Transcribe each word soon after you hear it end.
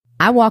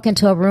I walk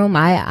into a room,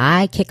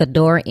 I kick a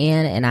door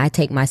in and I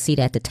take my seat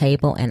at the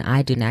table, and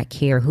I do not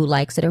care who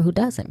likes it or who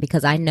doesn't,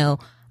 because I know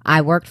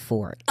I worked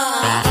for it.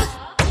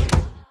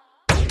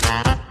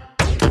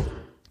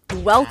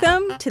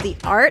 Welcome to The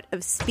Art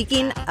of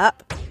Speaking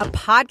Up, a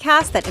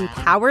podcast that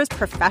empowers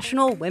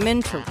professional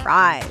women to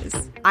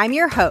rise. I'm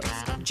your host,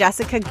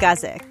 Jessica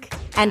Guzik,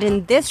 and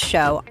in this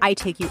show, I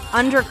take you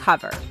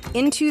undercover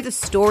into the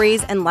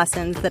stories and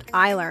lessons that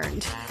I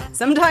learned,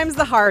 sometimes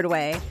the hard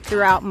way,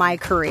 throughout my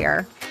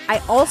career. I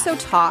also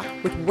talk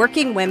with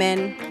working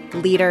women,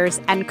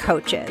 leaders, and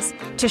coaches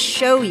to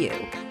show you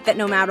that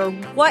no matter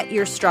what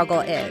your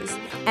struggle is,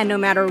 and no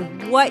matter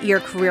what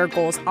your career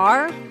goals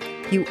are,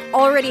 you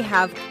already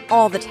have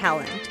all the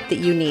talent that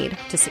you need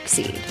to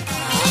succeed.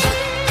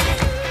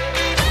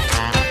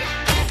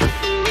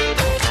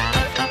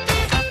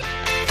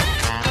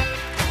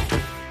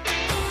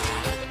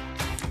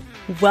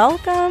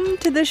 Welcome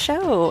to the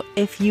show.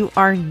 If you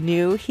are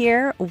new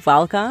here,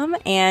 welcome.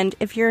 And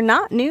if you're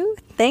not new,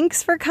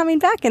 thanks for coming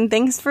back and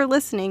thanks for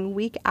listening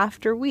week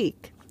after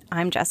week.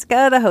 I'm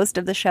Jessica, the host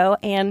of the show,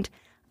 and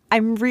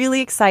I'm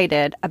really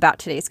excited about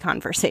today's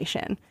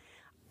conversation.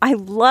 I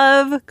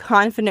love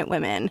confident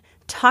women.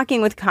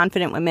 Talking with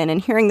confident women and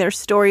hearing their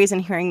stories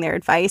and hearing their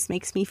advice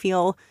makes me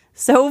feel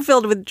so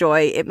filled with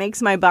joy. It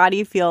makes my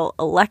body feel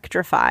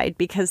electrified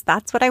because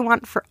that's what I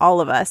want for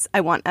all of us.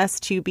 I want us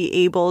to be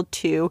able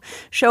to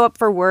show up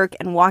for work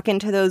and walk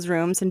into those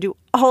rooms and do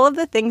all of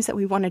the things that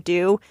we want to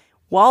do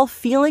while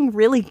feeling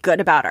really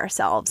good about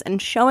ourselves and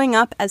showing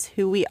up as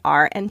who we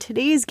are. And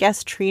today's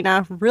guest,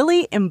 Trina,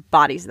 really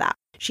embodies that.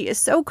 She is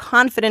so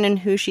confident in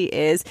who she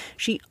is.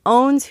 She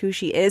owns who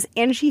she is,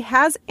 and she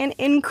has an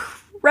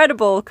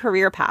incredible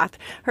career path.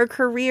 Her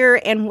career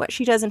and what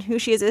she does and who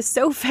she is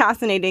so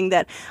fascinating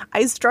that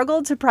I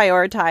struggled to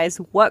prioritize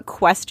what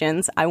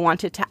questions I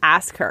wanted to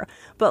ask her.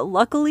 But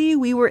luckily,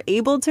 we were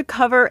able to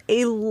cover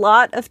a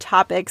lot of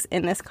topics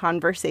in this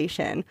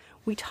conversation.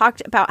 We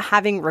talked about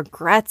having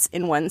regrets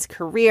in one's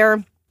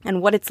career and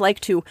what it's like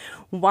to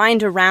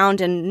wind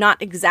around and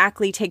not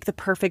exactly take the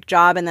perfect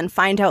job and then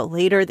find out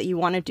later that you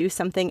want to do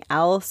something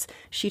else.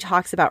 She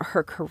talks about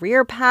her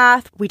career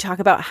path. We talk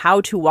about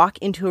how to walk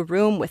into a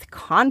room with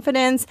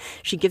confidence.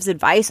 She gives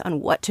advice on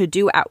what to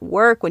do at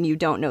work when you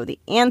don't know the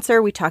answer.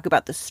 We talk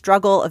about the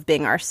struggle of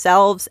being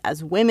ourselves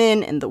as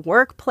women in the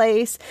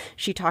workplace.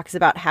 She talks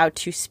about how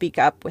to speak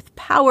up with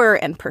power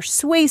and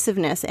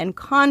persuasiveness and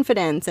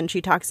confidence. And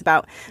she talks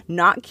about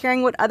not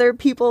caring what other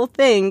people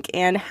think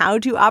and how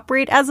to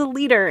operate as a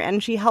leader,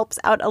 and she helps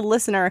out a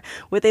listener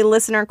with a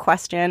listener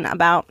question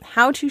about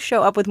how to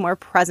show up with more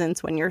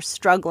presence when you're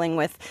struggling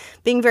with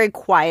being very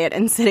quiet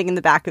and sitting in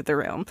the back of the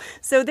room.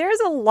 So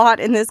there's a lot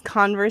in this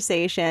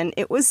conversation.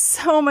 It was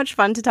so much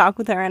fun to talk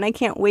with her, and I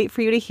can't wait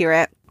for you to hear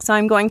it. So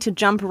I'm going to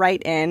jump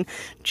right in.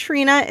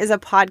 Trina is a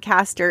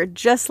podcaster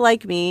just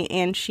like me,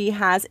 and she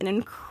has an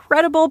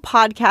incredible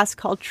podcast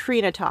called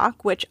Trina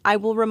Talk, which I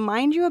will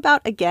remind you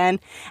about again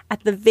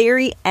at the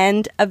very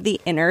end of the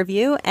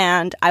interview,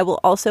 and I will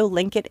also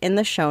link it in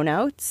the show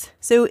notes.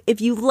 So if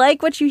you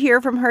like what you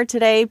hear from her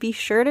today, be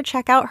sure to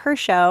check out her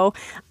show.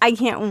 I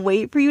can't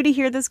wait for you to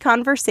hear this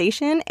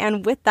conversation,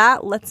 and with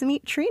that, let's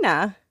meet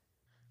Trina.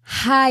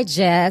 Hi,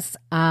 Jess.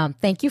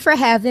 Thank you for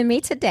having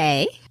me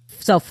today.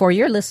 So for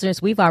your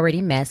listeners, we've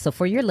already met. So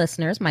for your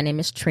listeners, my name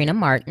is Trina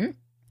Martin.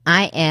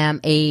 I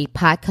am a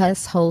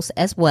podcast host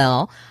as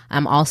well.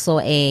 I'm also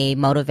a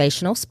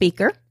motivational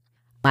speaker.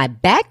 My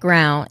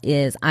background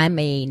is I'm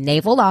a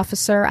naval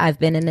officer. I've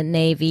been in the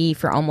Navy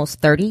for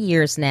almost 30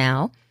 years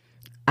now.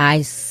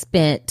 I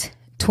spent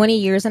 20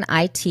 years in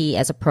IT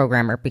as a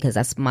programmer because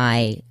that's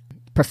my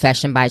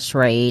profession by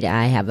trade.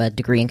 I have a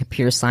degree in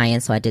computer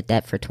science, so I did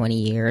that for 20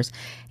 years.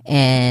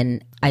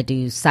 And I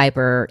do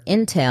cyber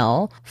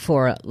intel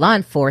for law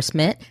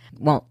enforcement.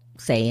 Won't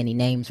say any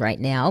names right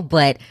now,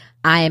 but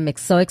I am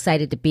so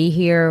excited to be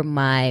here.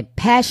 My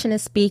passion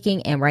is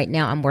speaking, and right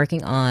now I'm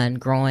working on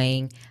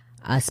growing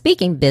a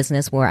speaking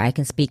business where I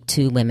can speak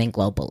to women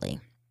globally.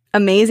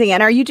 Amazing.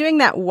 And are you doing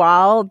that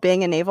while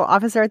being a naval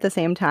officer at the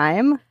same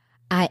time?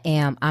 I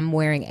am. I'm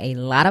wearing a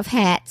lot of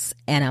hats,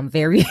 and I'm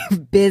very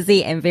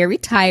busy and very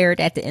tired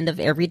at the end of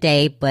every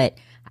day, but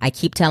I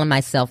keep telling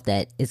myself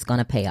that it's going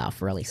to pay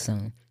off really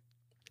soon.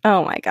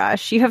 Oh my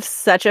gosh, you have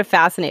such a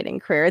fascinating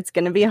career. It's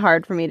going to be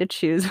hard for me to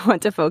choose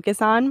what to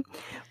focus on.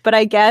 But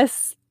I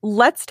guess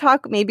let's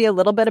talk maybe a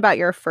little bit about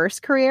your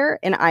first career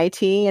in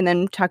IT and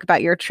then talk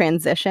about your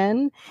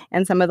transition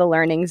and some of the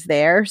learnings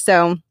there.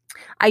 So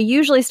I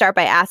usually start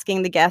by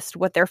asking the guest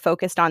what they're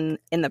focused on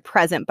in the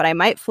present, but I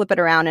might flip it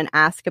around and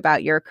ask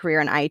about your career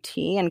in IT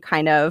and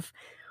kind of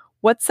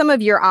what some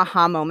of your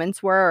aha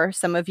moments were or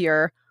some of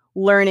your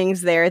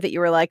learnings there that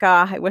you were like,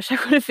 I wish I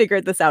would have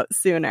figured this out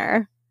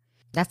sooner.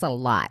 That's a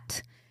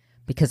lot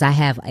because I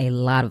have a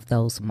lot of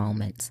those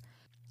moments.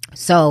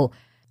 So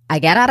I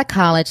got out of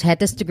college, had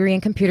this degree in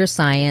computer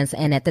science,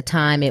 and at the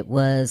time it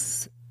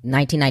was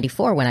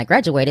 1994 when I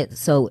graduated.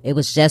 So it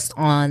was just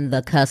on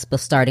the cusp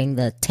of starting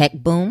the tech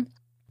boom.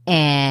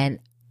 And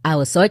I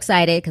was so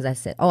excited because I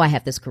said, I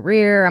have this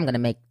career. I'm going to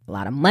make a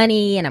lot of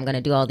money and I'm going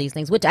to do all these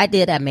things, which I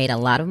did. I made a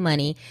lot of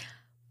money.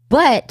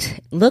 But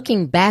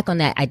looking back on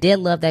that, I did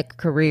love that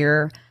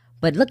career.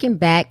 But looking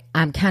back,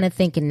 I'm kind of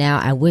thinking now,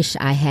 I wish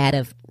I had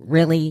have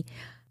really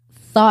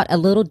thought a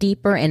little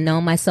deeper and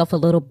known myself a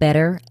little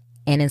better.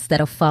 And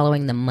instead of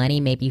following the money,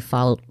 maybe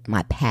followed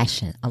my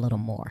passion a little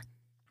more.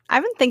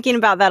 I've been thinking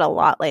about that a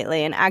lot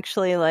lately. And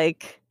actually,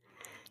 like,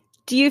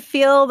 do you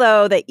feel,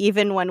 though, that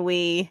even when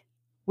we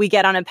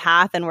get on a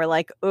path and we're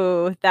like,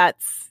 oh,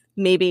 that's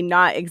maybe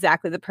not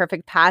exactly the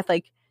perfect path,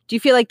 like, do you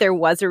feel like there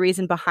was a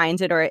reason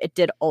behind it, or it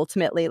did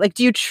ultimately, like,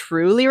 do you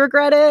truly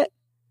regret it?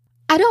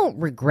 I don't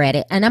regret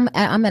it. And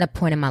I'm at a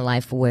point in my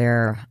life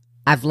where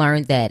I've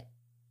learned that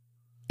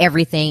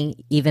everything,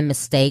 even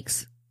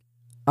mistakes,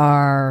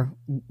 are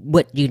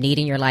what you need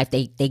in your life.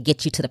 They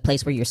get you to the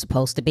place where you're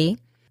supposed to be.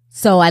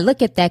 So I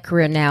look at that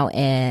career now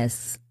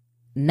as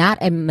not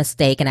a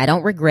mistake, and I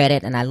don't regret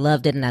it, and I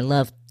loved it, and I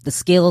love the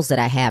skills that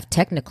I have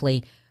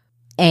technically.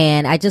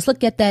 And I just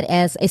look at that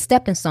as a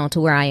stepping stone to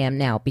where I am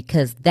now,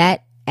 because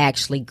that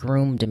actually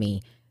groomed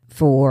me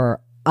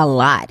for a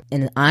lot.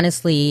 And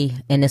honestly,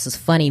 and this is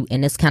funny,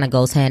 and this kind of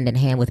goes hand in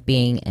hand with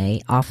being an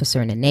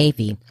officer in the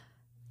Navy.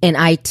 In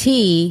IT,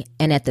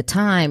 and at the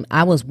time,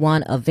 I was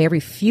one of very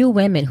few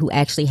women who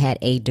actually had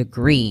a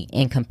degree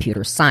in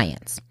computer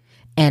science.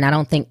 And I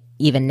don't think,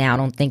 even now, I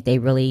don't think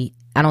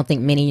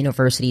many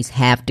universities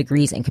have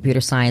degrees in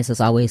computer science. There's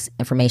always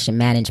information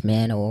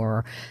management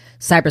or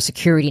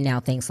cybersecurity now,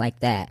 things like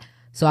that.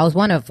 So I was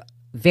one of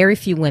very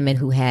few women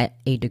who had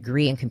a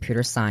degree in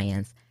computer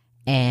science,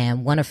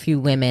 and one of few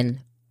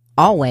women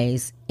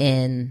always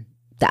in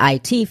the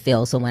IT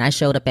field. So when I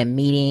showed up at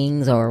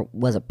meetings or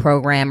was a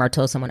programmer or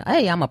told someone,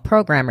 hey, I'm a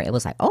programmer, it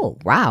was like, oh,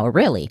 wow,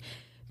 really?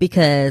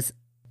 Because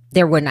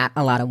there were not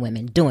a lot of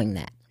women doing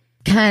that.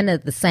 Kind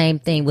of the same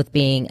thing with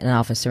being an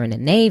officer in the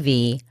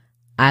Navy.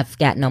 I've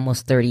gotten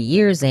almost 30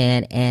 years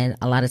in, and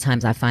a lot of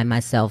times I find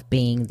myself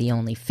being the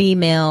only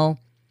female,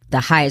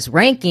 the highest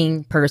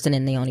ranking person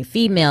and the only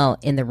female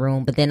in the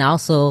room, but then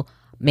also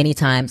many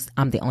times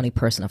I'm the only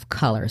person of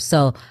color.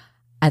 So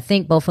I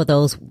think both of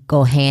those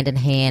go hand in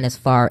hand as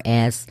far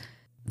as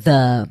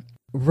the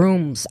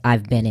rooms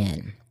I've been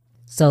in.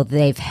 So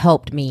they've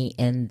helped me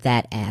in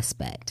that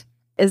aspect.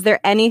 Is there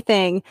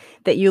anything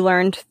that you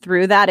learned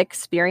through that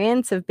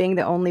experience of being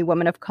the only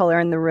woman of color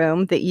in the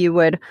room that you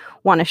would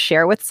want to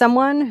share with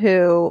someone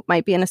who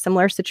might be in a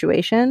similar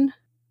situation?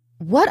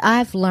 What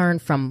I've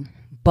learned from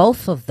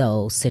both of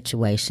those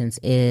situations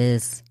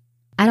is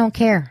I don't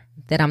care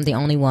that I'm the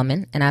only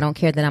woman, and I don't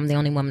care that I'm the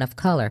only woman of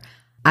color.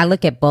 I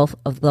look at both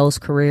of those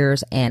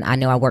careers, and I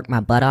know I worked my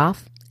butt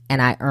off,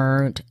 and I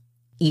earned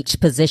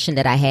each position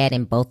that I had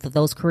in both of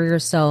those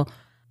careers. So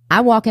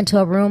I walk into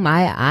a room,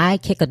 I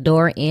kick a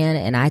door in,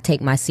 and I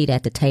take my seat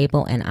at the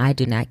table, and I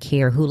do not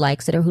care who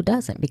likes it or who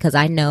doesn't, because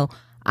I know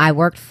I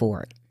worked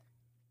for it.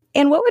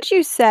 And what would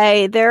you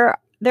say, there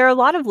are a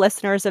lot of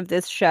listeners of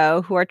this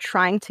show who are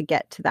trying to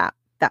get to that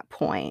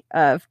point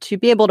of to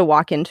be able to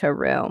walk into a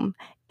room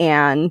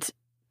and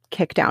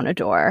kick down a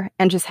door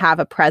and just have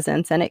a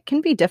presence, and it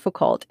can be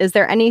difficult. Is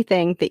there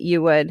anything that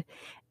you would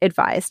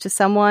advise to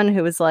someone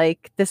who is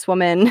like, this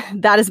woman,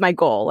 that is my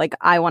goal, like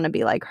I want to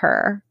be like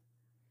her?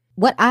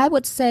 What I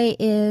would say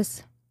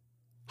is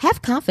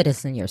have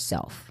confidence in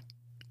yourself.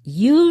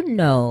 You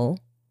know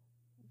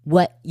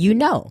what you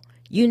know.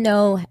 You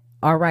know,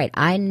 all right,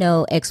 I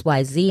know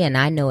XYZ and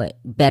I know it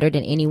better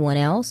than anyone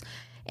else.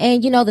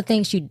 And you know the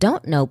things you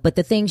don't know, but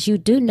the things you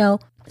do know,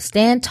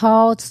 stand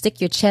tall, stick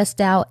your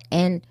chest out,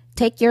 and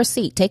take your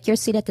seat. Take your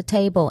seat at the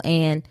table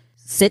and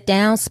sit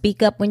down,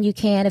 speak up when you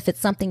can if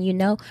it's something you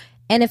know.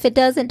 And if it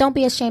doesn't, don't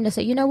be ashamed to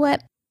say, you know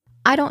what,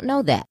 I don't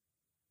know that.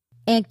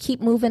 And keep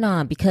moving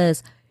on,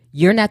 because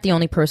you're not the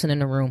only person in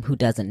the room who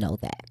doesn't know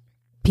that.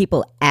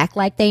 People act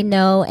like they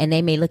know, and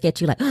they may look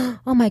at you like,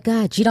 oh my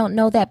God, you don't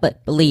know that.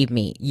 But believe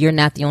me, you're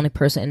not the only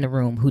person in the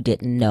room who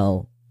didn't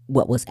know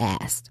what was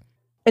asked.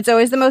 It's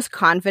always the most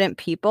confident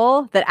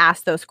people that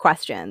ask those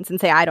questions and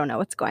say, I don't know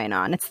what's going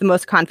on. It's the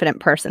most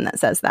confident person that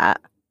says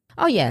that.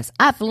 Oh, yes.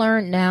 I've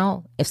learned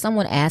now, if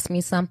someone asks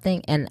me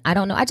something and I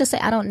don't know, I just say,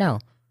 I don't know.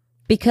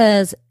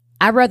 Because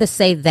I'd rather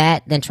say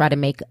that than try to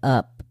make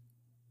up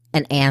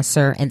an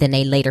answer, and then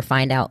they later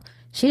find out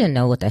she didn't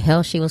know what the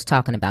hell she was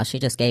talking about. She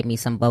just gave me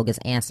some bogus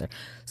answer.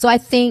 So I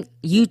think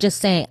you just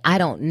saying, I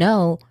don't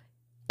know,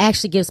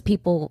 actually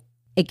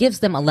gives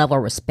them a level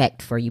of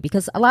respect for you,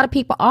 because a lot of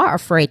people are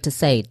afraid to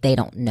say they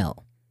don't know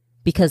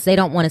because they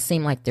don't want to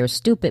seem like they're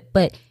stupid.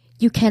 But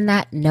you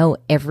cannot know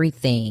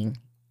everything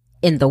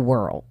in the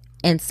world.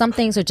 And some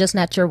things are just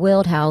not your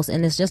wheelhouse,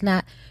 and it's just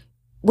not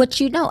what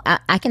you know.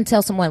 I can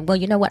tell someone, well,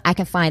 you know what? I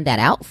can find that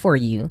out for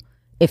you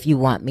if you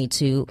want me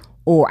to.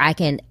 Or I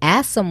can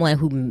ask someone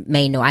who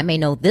may know. I may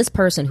know this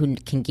person who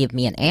can give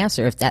me an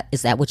answer.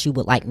 Is that what you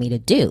would like me to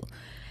do?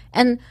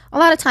 And a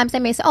lot of times they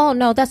may say, oh,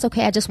 no, that's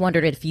okay. I just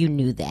wondered if you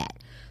knew that.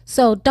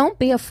 So don't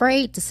be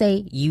afraid to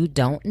say you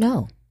don't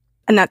know.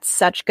 And that's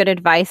such good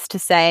advice to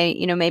say,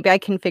 maybe I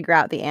can figure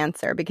out the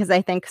answer, because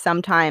I think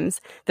sometimes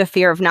the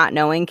fear of not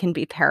knowing can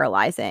be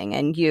paralyzing,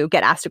 and you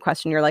get asked a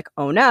question, you're like,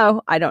 oh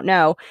no, I don't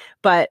know.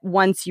 But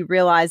once you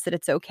realize that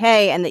it's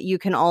okay and that you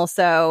can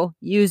also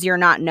use your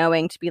not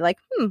knowing to be like,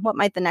 what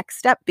might the next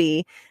step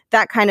be?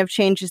 That kind of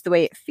changes the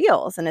way it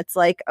feels. And it's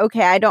like,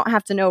 okay, I don't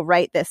have to know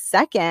right this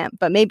second,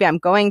 but maybe I'm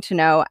going to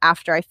know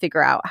after I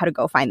figure out how to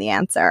go find the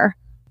answer.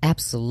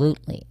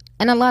 Absolutely.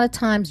 And a lot of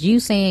times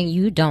you saying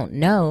you don't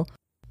know,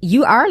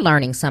 you are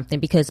learning something,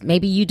 because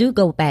maybe you do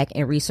go back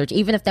and research,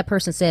 even if that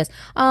person says,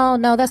 oh,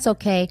 no, that's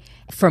okay.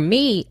 For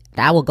me,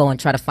 I will go and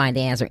try to find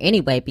the answer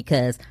anyway,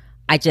 because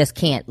I just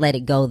can't let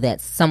it go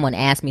that someone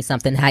asked me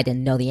something I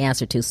didn't know the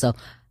answer to. So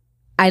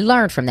I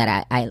learned from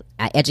that. I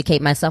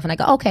educate myself and I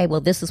go, okay,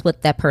 well, this is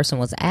what that person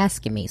was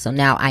asking me. So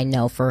now I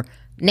know for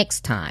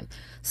next time.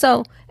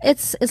 So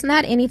it's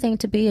not anything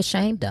to be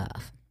ashamed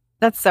of.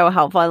 That's so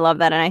helpful. I love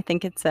that. And I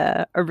think it's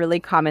a really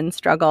common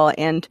struggle.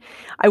 And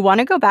I want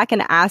to go back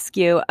and ask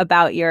you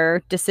about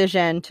your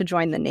decision to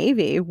join the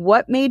Navy.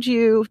 What made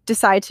you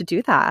decide to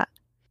do that?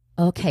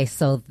 Okay,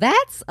 so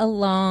that's a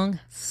long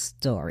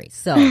story.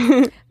 So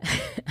to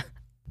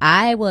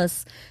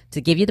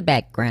give you the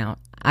background,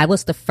 I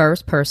was the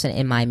first person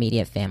in my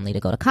immediate family to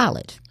go to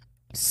college.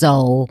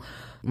 So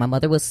my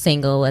mother was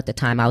single at the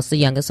time. I was the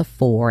youngest of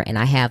 4, and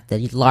I have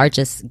the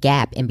largest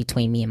gap in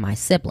between me and my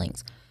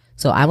siblings.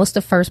 So I was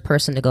the first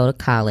person to go to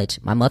college.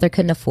 My mother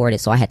couldn't afford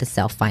it, so I had to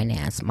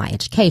self-finance my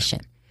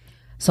education.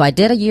 So I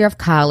did a year of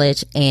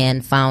college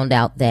and found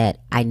out that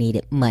I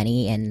needed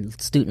money, and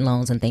student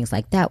loans and things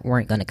like that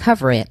weren't going to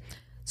cover it.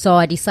 So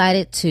I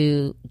decided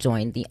to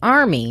join the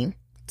Army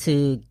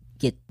to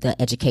get the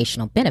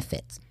educational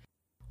benefits.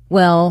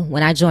 Well,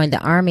 when I joined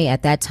the Army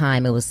at that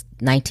time, it was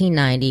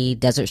 1990,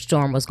 Desert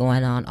Storm was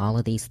going on, all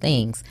of these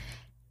things.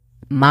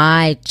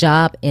 My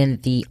job in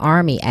the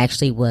Army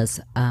actually was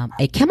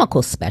a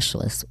chemical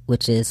specialist,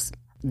 which is,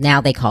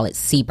 now they call it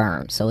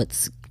CBRN. So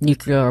it's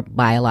nuclear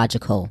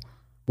biological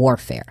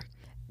warfare.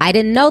 I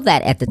didn't know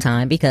that at the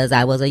time, because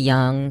I was a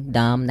young,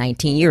 dumb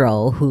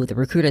 19-year-old who the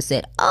recruiter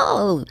said,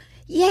 oh,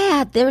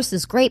 yeah, there's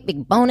this great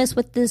big bonus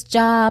with this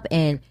job,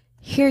 and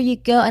here you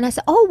go. And I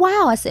said, oh,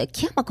 wow. I said,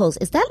 chemicals,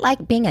 is that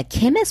like being a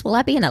chemist? Will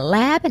I be in a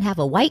lab and have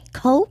a white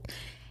coat?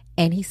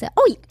 And he said,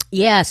 oh,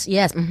 yes,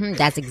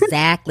 that's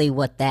exactly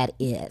what that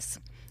is.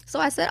 So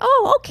I said,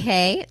 oh,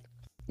 okay.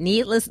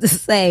 Needless to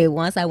say,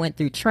 once I went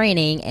through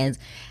training and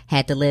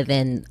had to live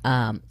in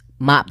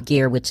MOP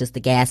gear, which is the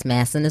gas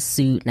mask and the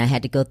suit, and I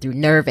had to go through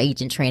nerve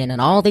agent training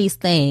and all these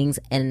things,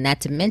 and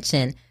not to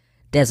mention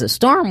Desert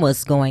Storm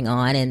was going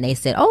on, and they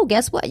said, oh,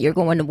 guess what? You're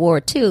going to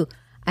war too.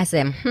 I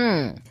said,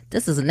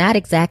 this is not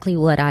exactly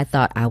what I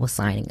thought I was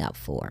signing up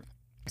for.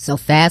 So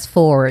fast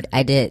forward,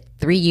 I did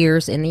 3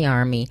 years in the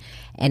Army,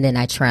 and then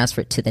I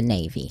transferred to the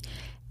Navy.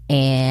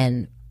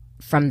 And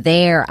from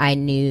there, I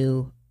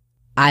knew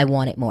I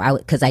wanted more,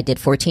 because I did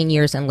 14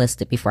 years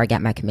enlisted before I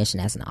got my commission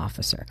as an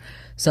officer.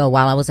 So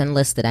while I was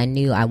enlisted, I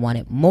knew I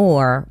wanted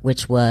more,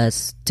 which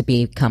was to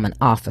become an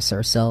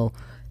officer. So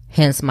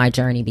hence my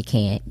journey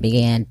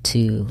began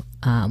to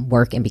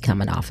work and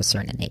become an officer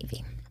in the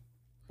Navy.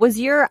 Was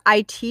your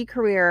IT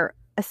career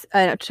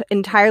an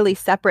entirely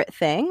separate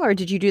thing, or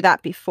did you do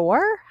that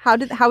before? How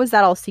was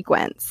that all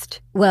sequenced?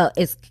 Well,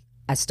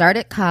 I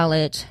started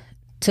college,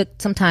 took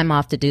some time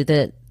off to do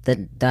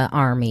the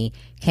Army,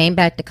 came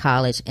back to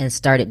college and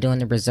started doing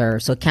the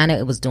reserve. So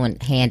it was doing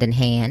hand in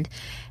hand.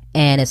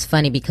 And it's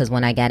funny because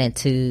when I got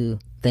into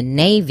the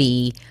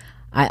Navy,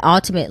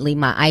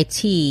 my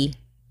IT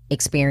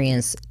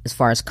experience as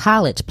far as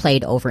college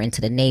played over into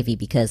the Navy,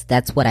 because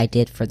that's what I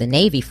did for the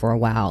Navy for a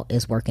while,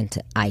 is work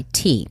into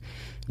IT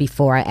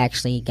before I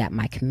actually got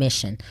my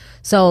commission.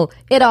 So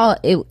it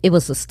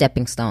was a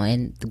stepping stone.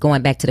 And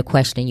going back to the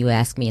question you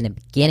asked me in the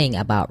beginning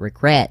about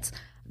regrets,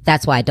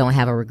 that's why I don't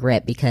have a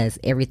regret, because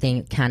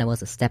everything kind of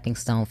was a stepping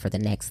stone for the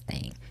next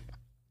thing.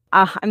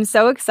 I'm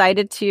so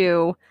excited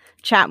to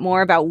chat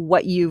more about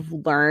what you've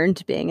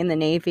learned being in the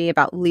Navy,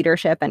 about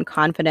leadership and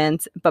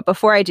confidence. But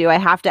before I do, I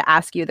have to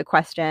ask you the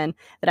question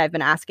that I've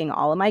been asking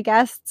all of my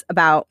guests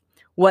about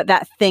what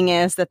that thing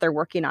is that they're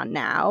working on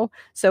now.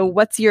 So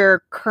what's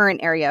your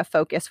current area of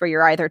focus where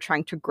you're either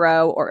trying to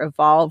grow or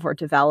evolve or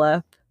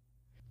develop?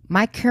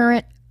 My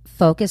current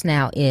focus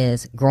now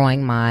is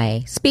growing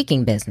my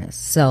speaking business.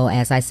 So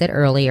as I said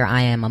earlier,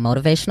 I am a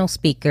motivational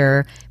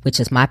speaker, which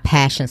is my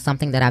passion,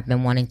 something that I've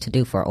been wanting to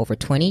do for over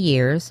 20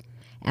 years.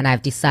 And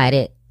I've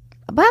decided,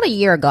 about a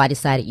year ago,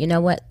 you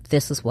know what?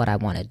 This is what I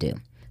want to do.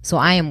 So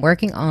I am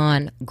working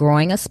on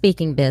growing a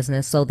speaking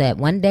business so that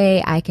one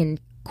day I can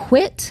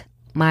quit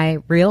my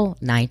real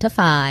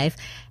 9-to-5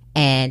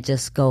 and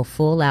just go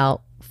full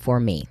out for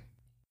me.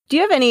 Do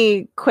you have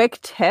any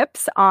quick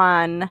tips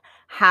on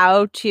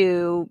how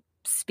to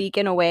speak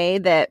in a way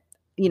that,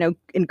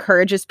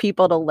 encourages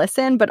people to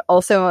listen, but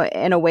also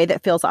in a way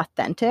that feels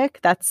authentic?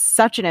 That's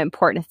such an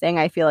important thing,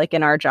 I feel like,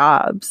 in our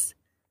jobs.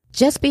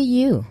 Just be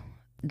you.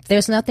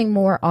 There's nothing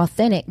more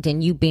authentic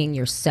than you being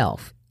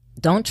yourself.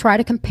 Don't try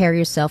to compare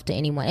yourself to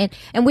anyone.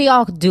 And we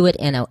all do it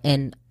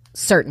in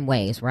certain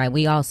ways, right?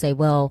 We all say,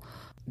 well,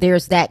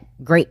 there's that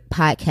great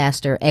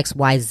podcaster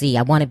XYZ.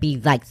 I want to be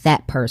like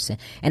that person.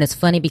 And it's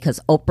funny because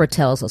Oprah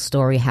tells a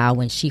story how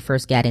when she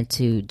first got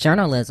into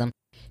journalism,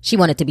 she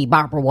wanted to be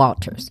Barbara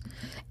Walters.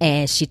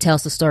 And she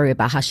tells the story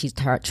about how she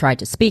tried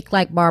to speak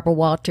like Barbara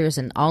Walters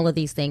and all of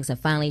these things. And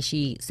finally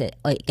she said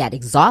it got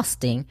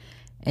exhausting.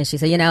 And she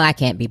said, I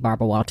can't be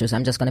Barbara Walters.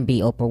 I'm just going to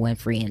be Oprah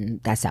Winfrey.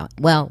 And that's how,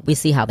 well, we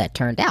see how that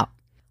turned out.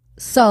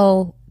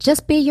 So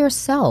just be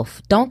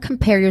yourself. Don't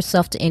compare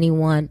yourself to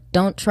anyone.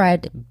 Don't try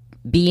to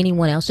be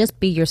anyone else. Just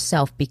be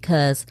yourself,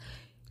 because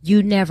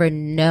you never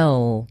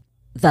know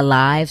the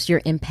lives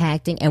you're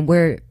impacting and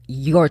where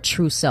your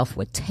true self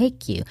would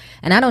take you.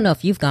 And I don't know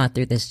if you've gone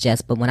through this,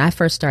 Jess, but when I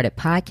first started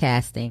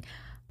podcasting,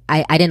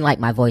 I didn't like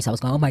my voice. I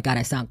was going, oh my God,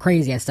 I sound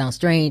crazy. I sound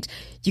strange.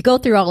 You go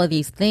through all of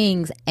these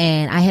things,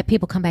 and I had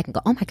people come back and go,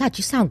 oh my God,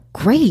 you sound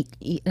great.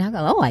 And I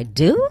go, oh, I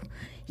do?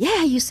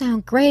 Yeah, you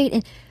sound great.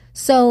 And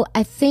so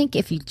I think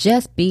if you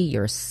just be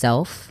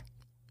yourself,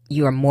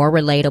 you are more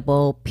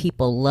relatable.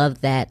 People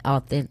love that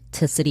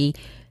authenticity.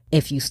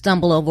 If you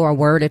stumble over a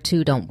word or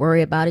two, don't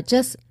worry about it.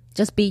 Just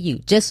be you.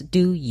 Just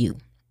do you.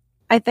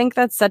 I think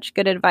that's such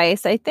good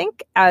advice. I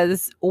think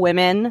as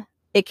women,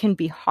 it can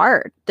be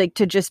hard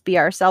to just be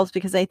ourselves,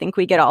 because I think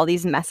we get all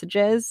these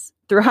messages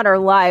throughout our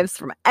lives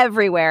from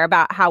everywhere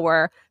about how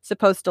we're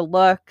supposed to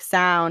look,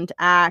 sound,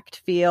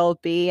 act, feel,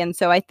 be. And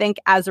so I think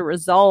as a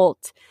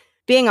result,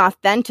 being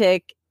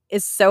authentic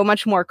is so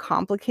much more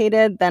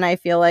complicated than I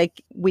feel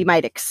like we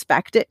might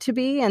expect it to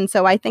be. And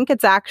so I think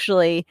it's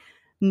actually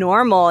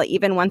normal,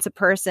 even once a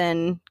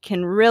person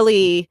can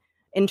really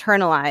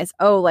internalize,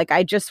 oh, like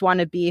I just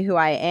want to be who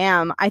I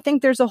am. I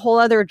think there's a whole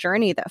other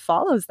journey that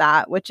follows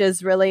that, which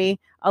is really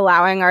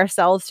allowing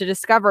ourselves to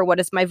discover, what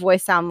does my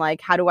voice sound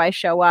like? How do I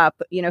show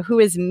up? Who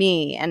is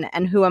me,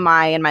 and who am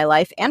I in my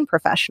life and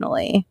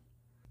professionally?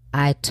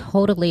 I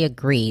totally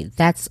agree.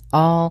 That's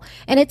all.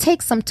 And it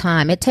takes some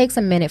time. It takes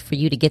a minute for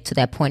you to get to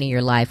that point in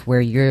your life where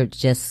you're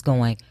just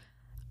going,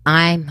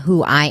 I'm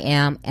who I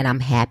am and I'm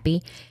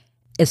happy.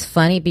 It's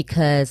funny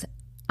because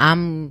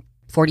I'm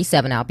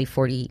 47. I'll be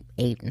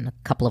 48 in a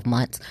couple of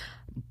months.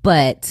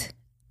 But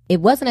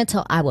it wasn't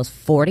until I was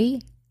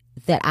 40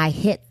 that I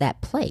hit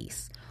that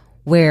place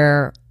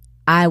where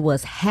I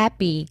was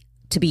happy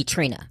to be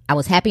Trina. I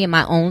was happy in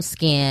my own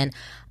skin.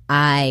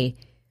 I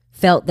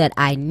felt that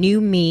I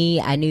knew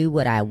me. I knew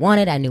what I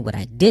wanted. I knew what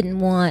I didn't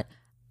want.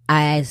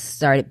 I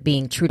started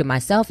being true to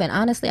myself. And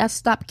honestly, I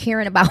stopped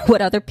caring about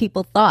what other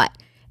people thought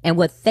and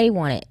what they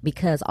wanted,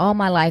 because all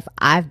my life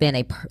I've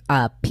been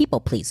a people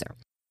pleaser.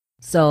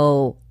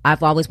 So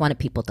I've always wanted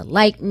people to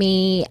like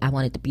me. I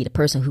wanted to be the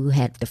person who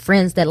had the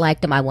friends that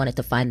liked them. I wanted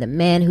to find the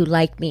men who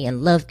liked me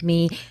and loved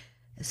me.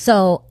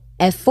 So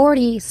at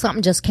 40,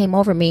 something just came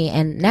over me.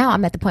 And now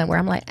I'm at the point where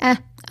I'm like,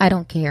 I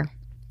don't care.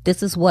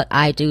 This is what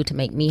I do to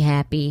make me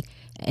happy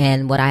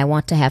and what I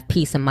want to have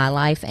peace in my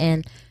life.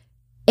 And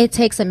it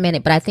takes a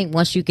minute, but I think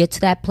once you get to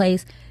that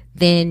place,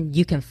 then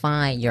you can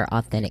find your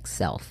authentic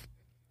self.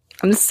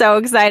 I'm so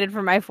excited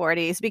for my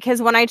 40s,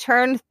 because when I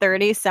turned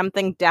 30,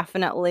 something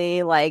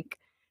definitely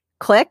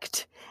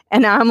clicked.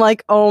 And now I'm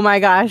like, oh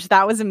my gosh,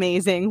 that was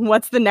amazing.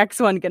 What's the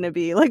next one going to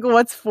be?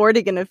 What's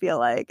 40 going to feel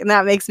like? And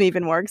that makes me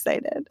even more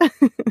excited.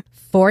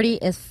 40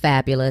 is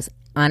fabulous.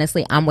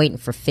 Honestly, I'm waiting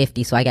for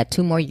 50. So I got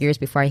 2 more years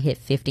before I hit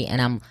 50.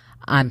 And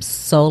I'm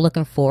so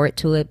looking forward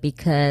to it,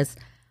 because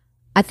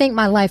I think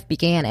my life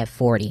began at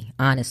 40,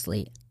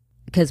 honestly.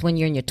 Because when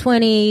you're in your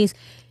 20s,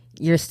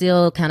 you're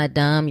still kind of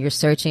dumb. You're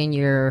searching.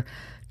 You're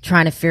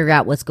trying to figure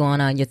out what's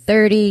going on. Your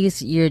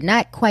 30s, you're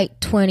not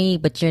quite 20,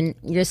 but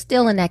you're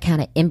still in that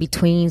kind of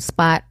in-between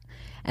spot.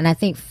 And I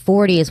think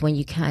 40 is when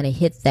you kind of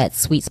hit that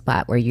sweet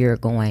spot where you're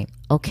going,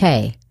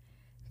 okay,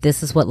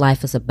 this is what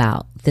life is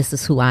about. This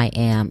is who I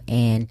am.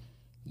 And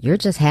you're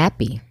just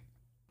happy.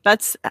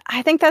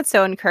 I think that's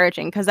so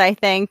encouraging, because I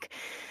think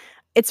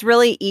it's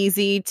really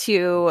easy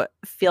to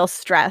feel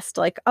stressed,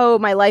 like, oh,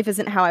 my life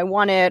isn't how I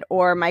want it,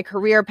 or my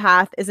career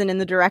path isn't in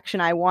the direction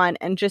I want.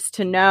 And just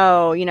to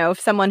know, if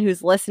someone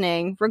who's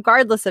listening,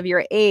 regardless of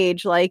your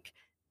age,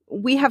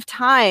 we have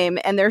time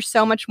and there's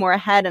so much more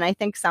ahead. And I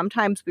think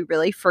sometimes we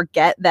really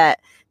forget that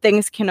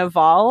things can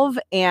evolve.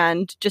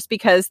 And just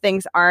because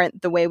things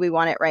aren't the way we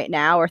want it right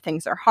now, or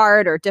things are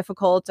hard or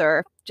difficult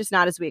or just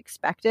not as we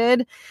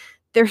expected,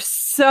 there's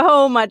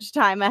so much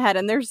time ahead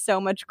and there's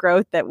so much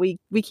growth that we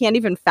can't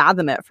even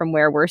fathom it from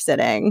where we're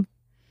sitting.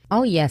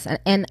 Oh, yes.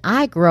 And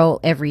I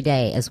grow every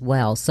day as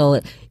well.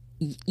 So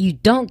you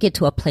don't get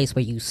to a place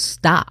where you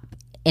stop.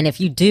 And if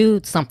you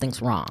do,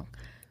 something's wrong.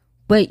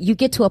 But you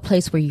get to a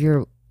place where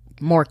you're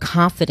more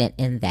confident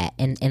in that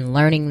and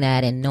learning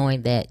that and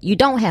knowing that you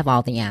don't have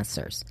all the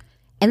answers.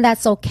 And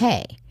that's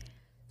okay.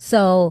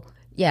 So,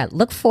 yeah,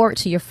 look forward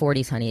to your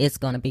 40s, honey. It's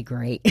going to be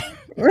great.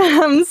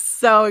 I'm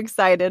so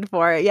excited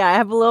for it. Yeah, I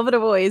have a little bit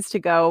of a ways to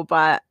go,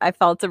 but I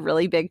felt a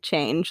really big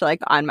change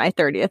on my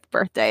 30th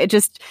birthday.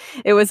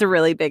 It was a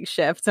really big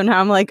shift. So now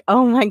I'm like,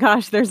 oh my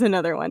gosh, there's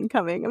another one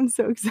coming. I'm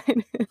so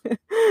excited.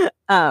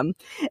 And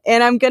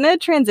I'm going to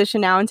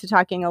transition now into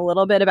talking a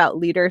little bit about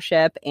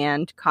leadership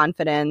and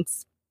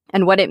confidence.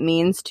 and what it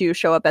means to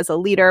show up as a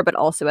leader, but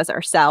also as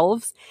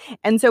ourselves.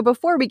 And so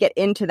before we get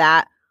into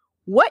that,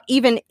 what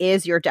even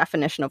is your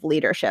definition of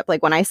leadership?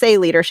 Like when I say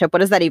leadership, what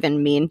does that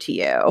even mean to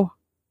you?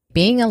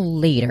 Being a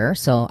leader,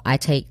 so I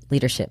take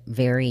leadership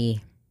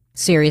very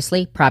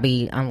seriously,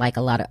 probably unlike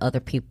a lot of other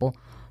people.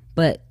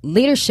 But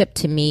leadership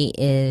to me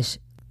is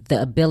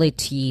the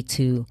ability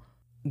to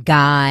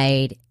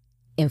guide,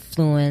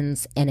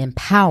 influence, and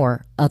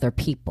empower other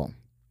people.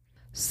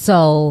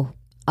 So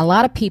a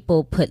lot of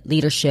people put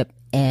leadership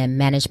and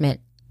management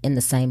in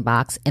the same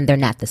box, and they're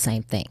not the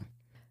same thing.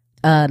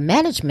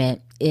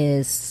 Management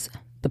is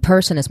the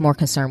person is more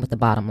concerned with the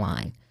bottom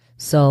line.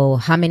 So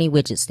how many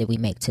widgets did we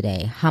make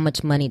today? How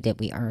much money did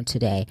we earn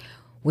today?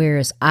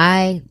 Whereas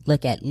I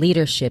look at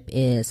leadership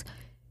is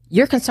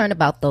you're concerned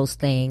about those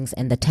things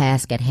and the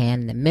task at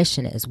hand and the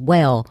mission as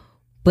well,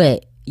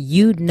 but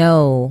you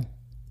know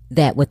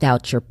that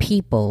without your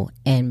people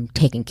and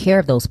taking care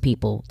of those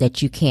people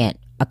that you can't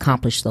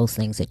accomplish those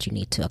things that you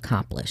need to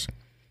accomplish.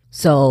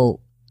 So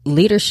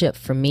leadership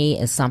for me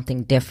is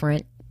something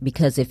different,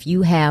 because if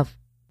you have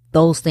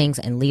those things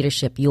in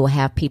leadership, you will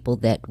have people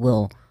that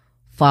will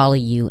follow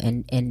you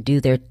and do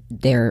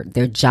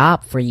their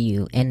job for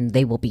you, and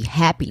they will be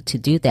happy to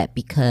do that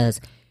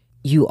because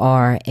you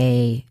are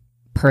a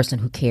person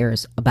who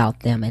cares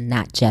about them and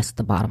not just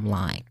the bottom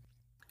line.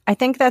 I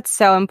think that's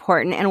so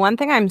important. And one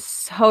thing I'm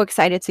so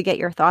excited to get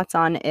your thoughts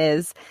on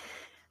is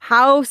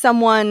how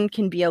someone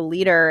can be a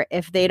leader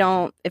if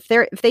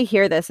they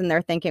hear this and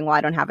they're thinking, well,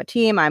 I don't have a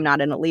team, I'm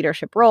not in a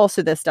leadership role,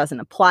 so this doesn't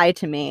apply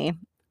to me.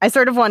 I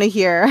sort of want to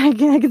hear, I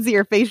can see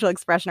your facial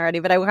expression already,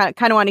 but I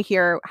kind of want to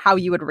hear how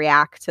you would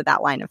react to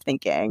that line of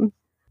thinking.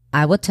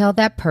 I would tell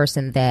that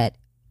person that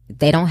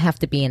they don't have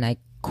to be in a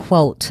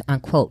quote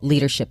unquote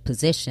leadership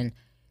position.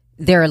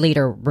 They're a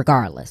leader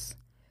regardless.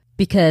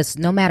 Because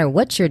no matter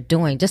what you're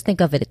doing, just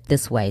think of it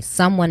this way.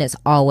 Someone is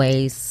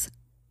always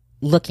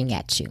looking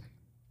at you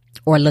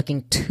or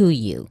looking to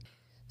you.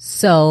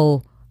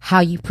 So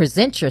how you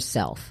present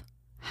yourself,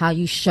 how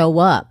you show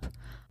up,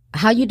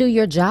 how you do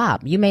your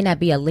job. You may not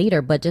be a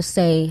leader, but just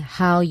say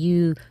how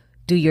you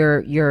do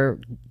your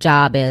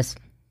job as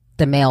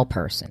the male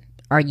person.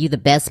 Are you the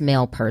best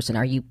male person?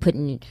 Are you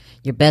putting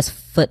your best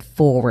foot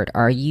forward?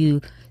 Are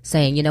you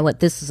saying, you know what,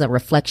 this is a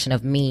reflection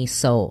of me,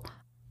 so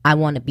I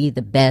want to be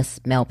the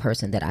best male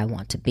person that I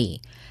want to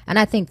be? And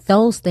I think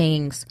those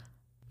things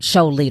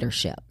show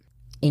leadership.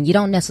 And you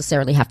don't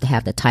necessarily have to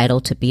have the title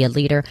to be a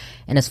leader.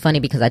 And it's funny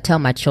because I tell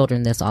my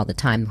children this all the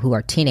time who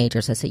are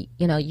teenagers. I say,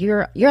 you know,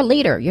 you're a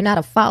leader. You're not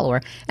a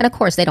follower. And of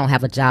course, they don't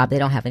have a job. They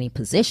don't have any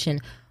position.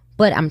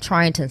 But I'm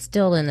trying to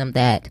instill in them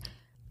that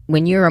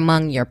when you're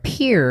among your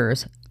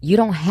peers, you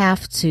don't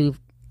have to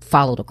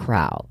follow the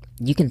crowd.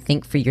 You can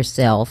think for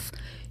yourself.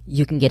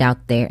 You can get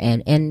out there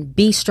and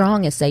be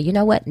strong and say, you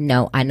know what?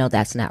 No, I know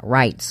that's not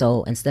right.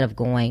 So instead of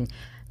going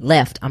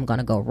left, I'm going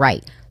to go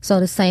right. So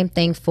the same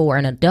thing for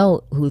an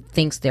adult who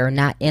thinks they're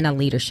not in a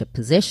leadership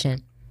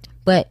position,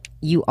 but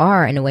you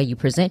are, in the way you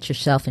present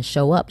yourself and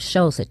show up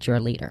shows that you're a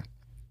leader.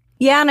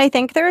 Yeah, and I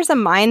think there's a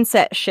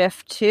mindset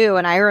shift too.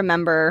 And I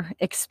remember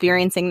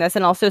experiencing this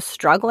and also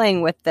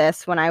struggling with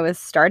this when I was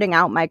starting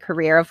out my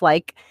career of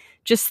like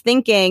just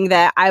thinking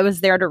that I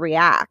was there to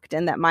react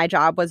and that my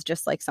job was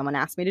just like someone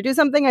asked me to do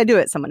something, I do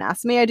it. Someone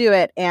asked me, I do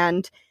it.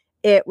 And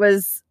it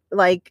was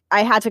like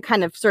I had to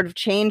kind of sort of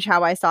change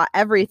how I saw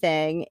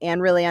everything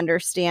and really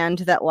understand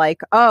that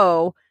like,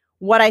 oh,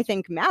 what I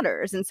think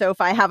matters. And so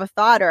if I have a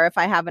thought or if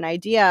I have an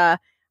idea,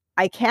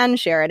 I can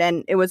share it.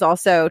 And it was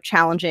also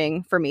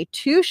challenging for me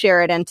to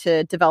share it and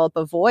to develop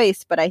a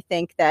voice. But I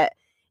think that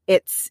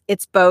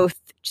it's both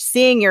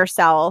seeing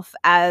yourself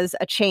as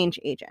a change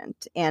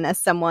agent and as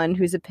someone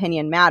whose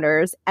opinion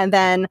matters, and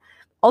then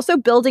also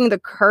building the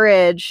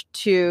courage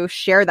to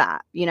share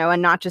that, you know,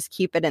 and not just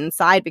keep it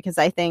inside, because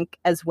I think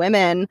as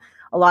women,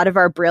 a lot of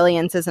our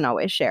brilliance isn't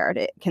always shared.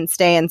 It can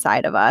stay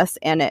inside of us,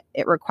 and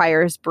it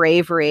requires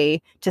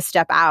bravery to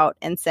step out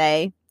and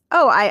say,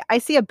 oh, I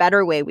see a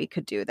better way we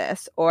could do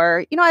this,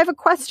 or, you know, I have a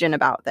question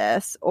about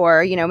this,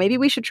 or, you know, maybe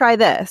we should try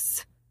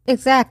this.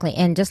 Exactly.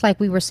 And just like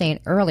we were saying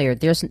earlier,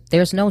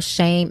 there's no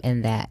shame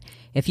in that.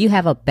 If you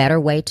have a better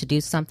way to do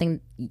something,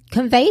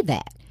 convey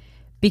that,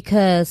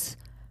 because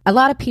a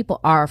lot of people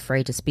are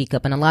afraid to speak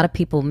up, and a lot of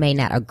people may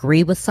not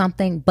agree with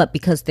something, but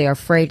because they're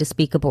afraid to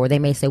speak up, or they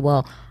may say,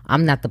 well,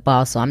 I'm not the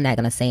boss, so I'm not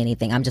going to say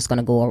anything. I'm just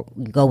going to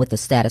go with the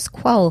status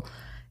quo.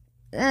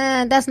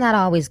 That's not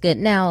always good.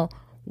 Now,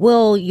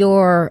 will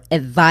your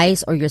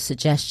advice or your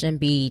suggestion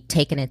be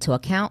taken into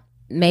account?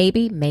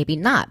 Maybe, maybe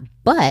not.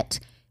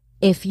 But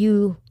if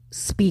you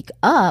speak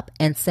up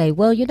and say,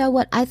 well, you know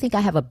what, I think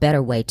I have a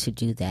better way to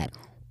do that,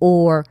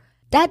 or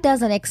that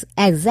doesn't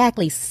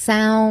exactly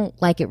sound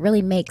like it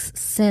really makes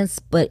sense,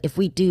 but if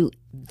we do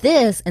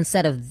this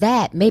instead of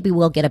that, maybe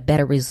we'll get a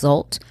better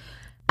result.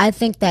 I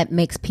think that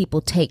makes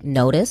people take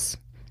notice.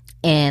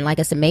 And like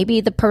I said,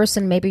 maybe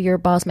your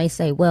boss may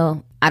say,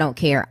 well, I don't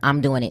care,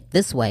 I'm doing it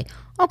this way.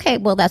 Okay,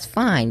 well, that's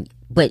fine.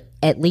 But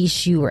at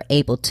least you were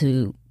able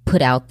to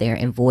put out there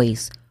and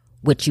voice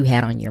what you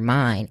had on your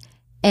mind.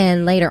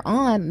 And later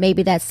on,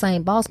 maybe that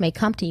same boss may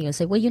come to you and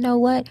say, well, you know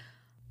what,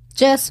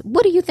 Jess,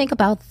 what do you think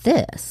about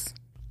this?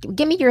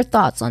 Give me your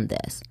thoughts on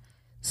this.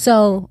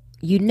 So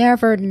you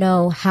never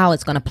know how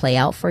it's going to play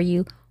out for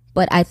you.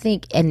 But I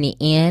think in the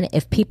end,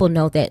 if people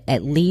know that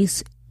at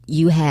least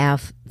you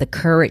have the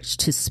courage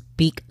to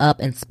speak up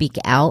and speak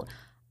out,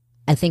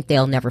 I think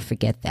they'll never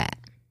forget that.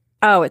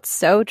 Oh, it's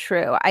so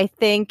true. I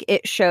think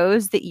it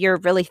shows that you're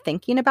really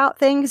thinking about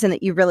things and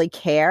that you really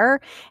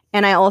care.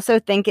 And I also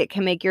think it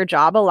can make your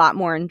job a lot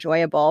more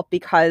enjoyable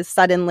because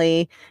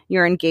suddenly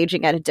you're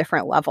engaging at a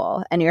different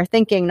level and you're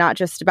thinking not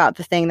just about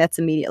the thing that's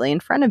immediately in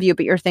front of you,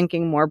 but you're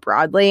thinking more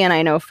broadly. And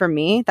I know for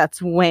me,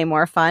 that's way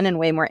more fun and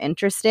way more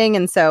interesting.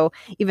 And so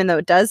even though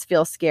it does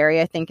feel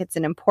scary, I think it's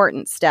an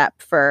important step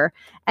for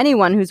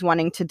anyone who's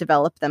wanting to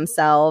develop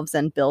themselves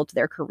and build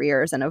their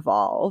careers and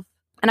evolve.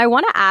 And I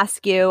want to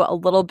ask you a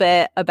little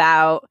bit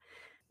about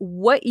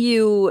what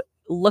you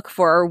look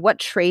for or what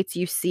traits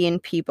you see in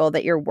people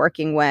that you're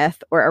working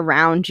with or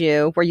around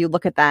you where you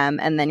look at them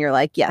and then you're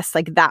like, yes,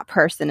 like that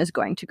person is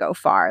going to go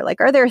far.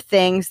 Like, are there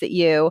things that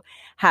you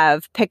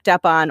have picked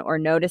up on or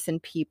notice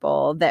in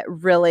people that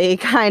really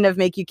kind of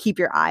make you keep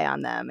your eye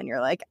on them? And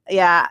you're like,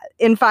 yeah,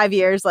 in 5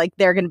 years, like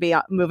they're going to be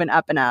moving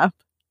up and up.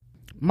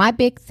 My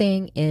big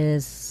thing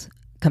is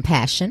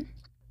compassion.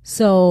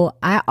 So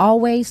I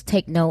always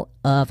take note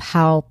of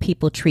how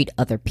people treat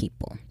other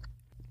people,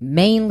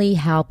 mainly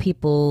how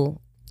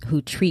people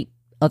who treat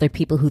other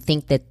people who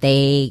think that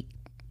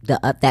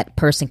that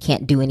person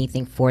can't do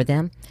anything for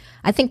them.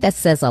 I think that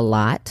says a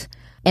lot.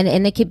 And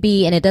it could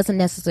be, and it doesn't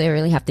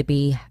necessarily have to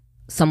be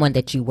someone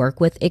that you work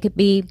with. It could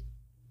be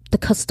the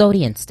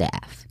custodian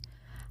staff.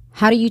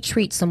 How do you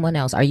treat someone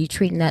else? Are you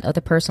treating that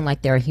other person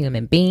like they're a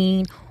human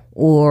being,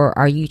 or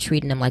are you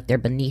treating them like they're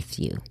beneath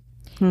you?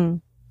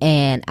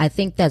 And I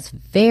think that's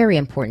very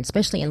important,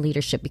 especially in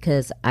leadership,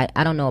 because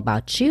I don't know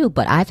about you,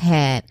 but I've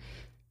had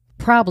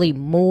probably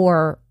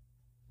more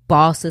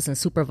bosses and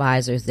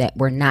supervisors that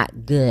were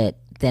not good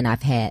than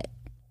I've had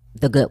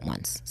the good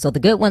ones. So the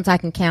good ones I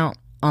can count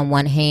on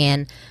one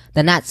hand.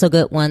 The not so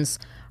good ones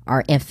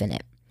are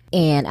infinite.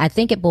 And I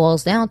think it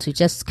boils down to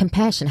just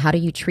compassion. How do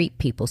you treat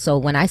people? So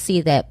when I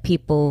see that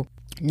people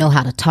know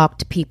how to talk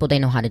to people, they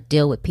know how to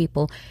deal with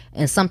people,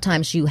 and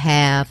sometimes you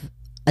have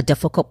a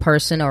difficult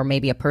person or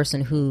maybe a person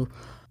who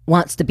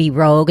wants to be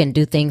rogue and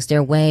do things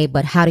their way,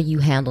 but how do you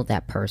handle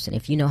that person?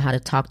 If you know how to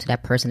talk to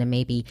that person and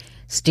maybe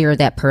steer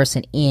that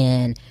person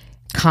in,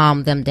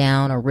 calm them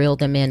down or reel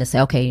them in and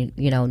say, okay,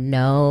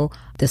 no,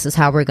 this is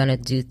how we're going to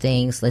do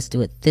things. Let's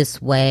do it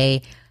this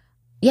way.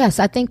 Yes,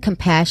 I think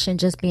compassion,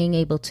 just being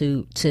able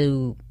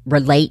to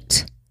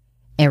relate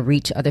and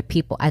reach other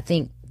people, I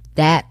think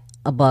that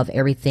above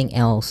everything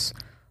else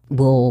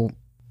will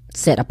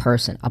set a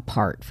person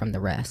apart from the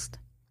rest.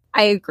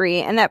 I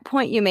agree. And that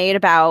point you made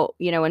about,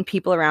 when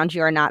people around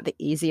you are not the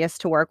easiest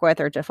to work with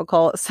or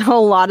difficult. So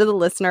a lot of the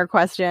listener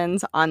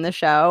questions on the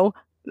show,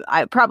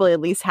 probably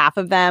at least half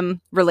of them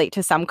relate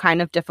to some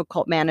kind of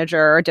difficult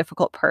manager or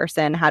difficult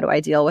person. How do I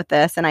deal with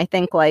this? And I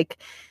think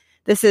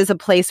this is a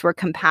place where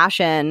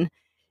compassion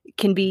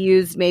can be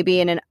used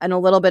maybe in a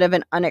little bit of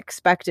an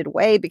unexpected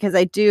way, because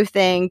I do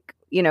think,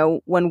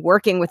 when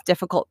working with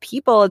difficult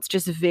people, it's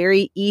just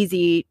very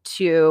easy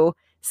to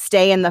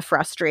stay in the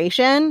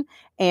frustration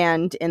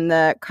and in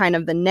the kind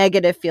of the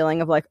negative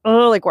feeling of why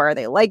are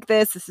they like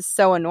this? This is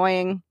so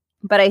annoying.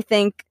 But I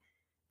think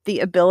the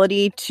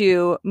ability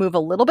to move a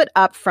little bit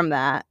up from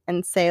that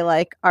and say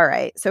all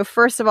right, so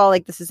first of all,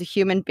 this is a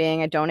human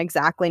being. I don't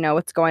exactly know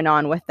what's going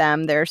on with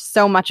them. There's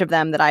so much of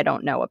them that I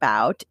don't know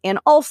about. And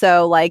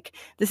also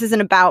this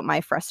isn't about my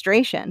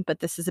frustration,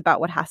 but this is about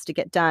what has to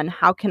get done.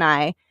 How can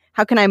I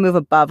move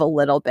above a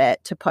little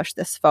bit to push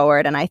this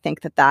forward? And I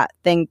think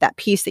that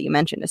piece that you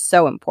mentioned is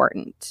so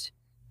important.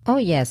 Oh,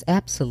 yes,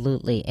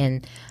 absolutely.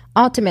 And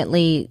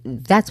ultimately,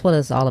 that's what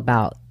it's all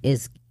about,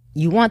 is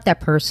you want that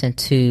person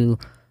to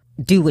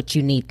do what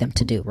you need them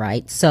to do,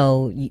 right?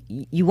 So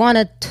you want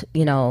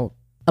to,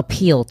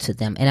 appeal to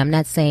them. And I'm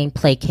not saying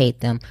placate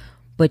them,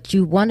 but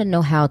you want to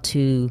know how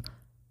to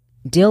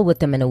deal with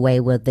them in a way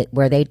where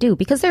they do,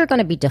 because they're going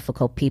to be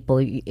difficult people.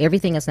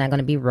 Everything is not going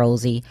to be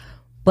rosy.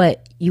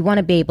 But you want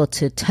to be able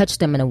to touch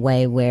them in a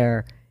way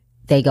where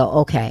they go,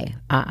 okay,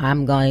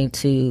 I'm going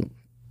to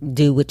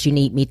do what you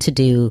need me to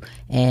do,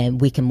 and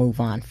we can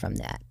move on from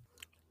that.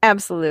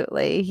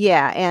 Absolutely.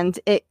 Yeah. And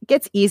it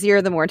gets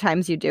easier the more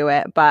times you do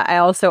it. But I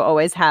also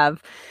always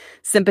have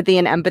sympathy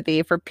and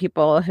empathy for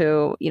people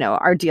who,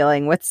 are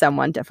dealing with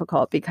someone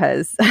difficult,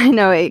 because I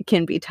know it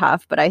can be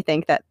tough, but I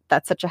think that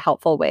that's such a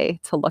helpful way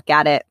to look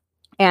at it.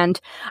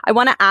 And I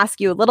want to ask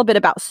you a little bit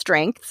about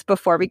strengths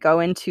before we go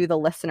into the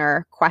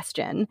listener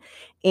question,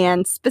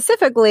 and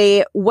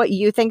specifically what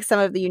you think some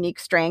of the unique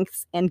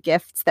strengths and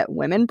gifts that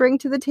women bring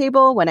to the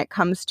table when it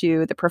comes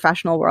to the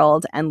professional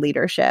world and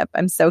leadership.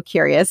 I'm so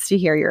curious to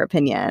hear your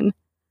opinion.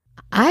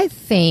 I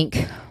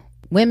think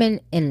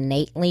women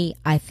innately,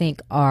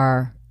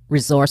 are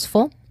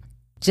resourceful.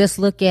 Just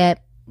look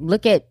at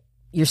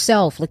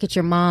yourself, look at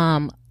your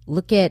mom,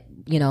 look at,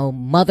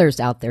 mothers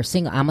out there.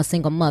 I'm a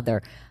single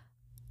mother.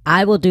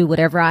 I will do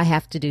whatever I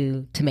have to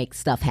do to make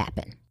stuff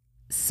happen.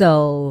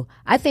 So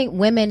I think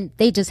women,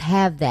 they just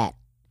have that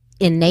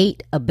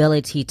innate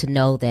ability to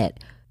know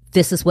that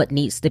this is what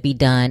needs to be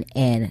done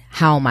and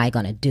how am I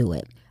going to do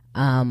it.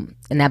 And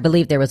I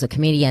believe there was a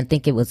comedian, I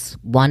think it was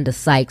Wanda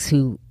Sykes,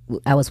 who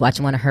I was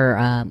watching one of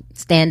her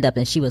stand up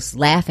and she was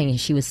laughing and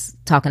she was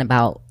talking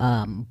about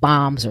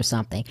bombs or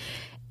something.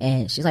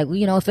 And she's like,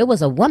 well, if it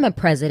was a woman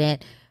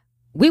president,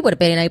 we would have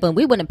been able, and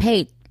we wouldn't have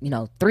paid,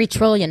 $3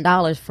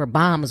 trillion for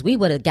bombs. We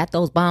would have got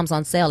those bombs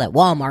on sale at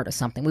Walmart or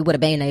something. We would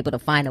have been able to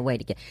find a way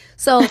to get.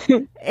 So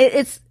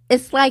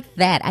it's like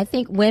that. I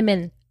think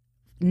women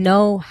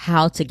know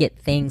how to get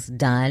things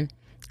done.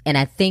 And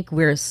I think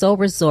we're so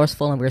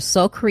resourceful and we're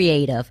so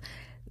creative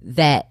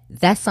that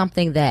that's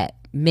something that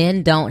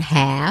men don't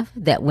have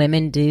that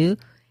women do.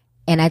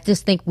 And I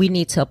just think we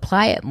need to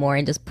apply it more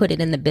and just put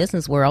it in the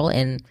business world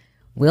and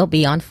we'll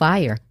be on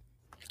fire.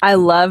 I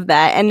love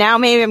that. And now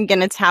maybe I'm going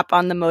to tap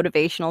on the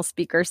motivational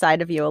speaker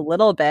side of you a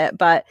little bit,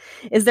 but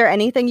is there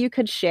anything you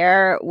could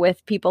share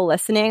with people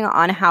listening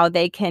on how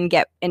they can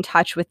get in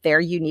touch with their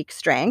unique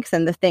strengths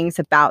and the things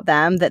about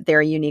them that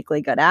they're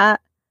uniquely good at?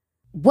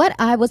 What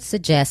I would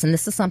suggest, and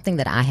this is something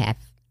that I have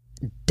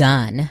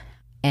done,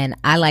 and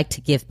I like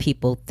to give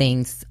people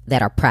things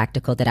that are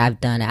practical that I've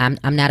done.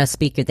 I'm not a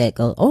speaker that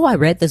goes, oh, I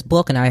read this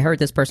book and I heard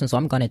this person, so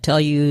I'm going to tell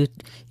you,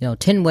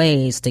 10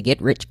 ways to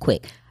get rich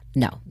quick.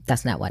 No,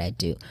 that's not what I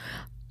do.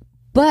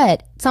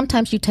 But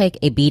sometimes you take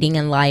a beating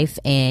in life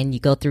and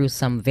you go through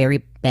some very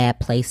bad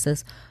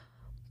places.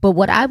 But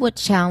what I would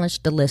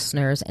challenge the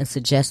listeners and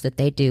suggest that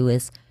they do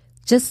is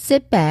just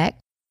sit back,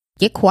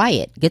 get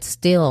quiet, get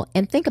still,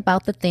 and think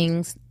about the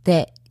things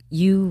that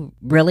you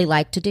really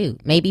like to do.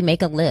 Maybe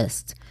make a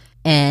list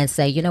and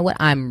say, you know what,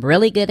 I'm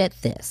really good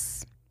at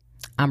this.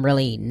 I'm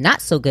really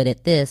not so good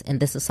at this, and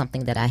this is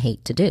something that I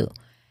hate to do.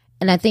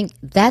 And I think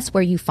that's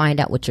where you find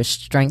out what your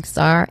strengths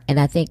are. And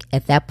I think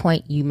at that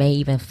point, you may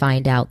even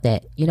find out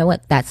that, you know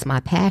what, that's my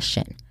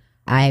passion.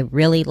 I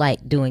really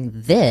like doing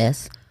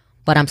this,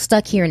 but I'm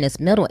stuck here in this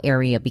middle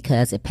area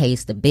because it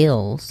pays the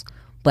bills.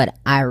 But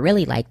I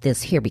really like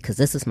this here because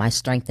this is my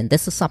strength. And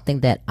this is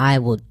something that I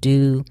will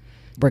do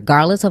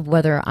regardless of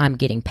whether I'm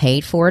getting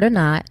paid for it or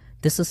not.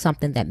 This is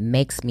something that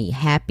makes me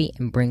happy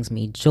and brings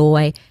me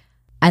joy.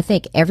 I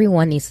think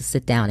everyone needs to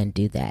sit down and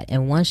do that.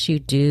 And once you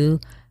do,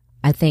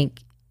 I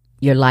think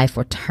your life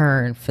will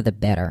turn for the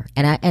better.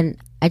 And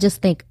I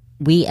just think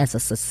we as a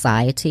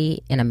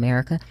society in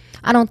America,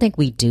 I don't think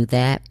we do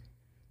that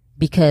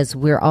because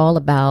we're all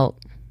about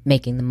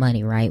making the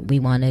money, right? We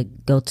want to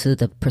go to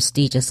the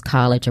prestigious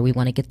college, or we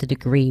want to get the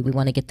degree. We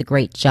want to get the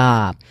great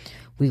job.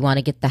 We want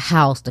to get the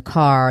house, the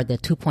car, the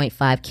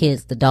 2.5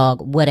 kids, the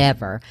dog,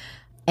 whatever.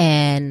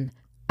 And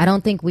I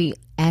don't think we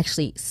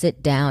actually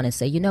sit down and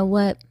say, you know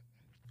what?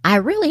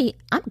 I'm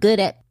good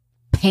at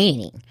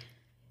painting.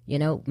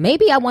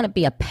 Maybe I want to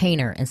be a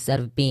painter instead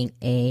of being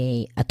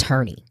a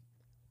attorney.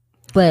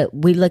 But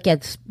we look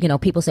at,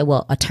 people say,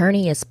 well,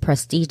 attorney is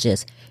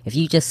prestigious. If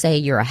you just say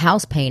you're a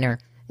house painter,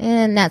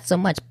 not so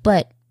much.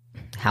 But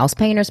house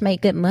painters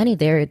make good money.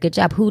 They're a good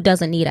job. Who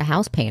doesn't need a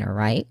house painter,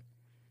 right?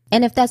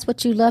 And if that's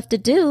what you love to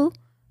do,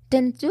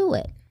 then do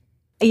it.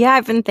 Yeah,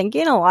 I've been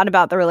thinking a lot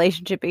about the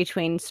relationship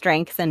between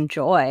strength and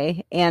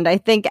joy. And I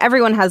think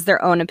everyone has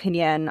their own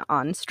opinion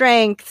on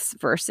strengths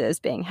versus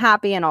being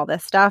happy and all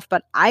this stuff.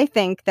 But I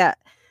think that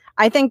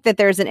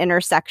there's an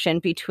intersection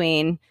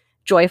between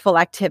joyful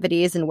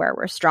activities and where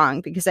we're strong,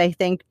 because I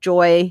think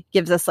joy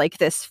gives us like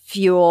this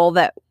fuel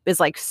that is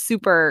like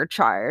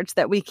supercharged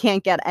that we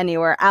can't get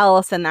anywhere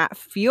else. And that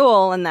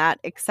fuel and that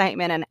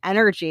excitement and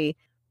energy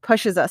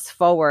pushes us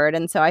forward.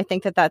 And so I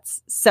think that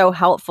that's so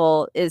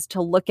helpful, is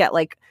to look at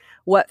like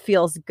what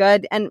feels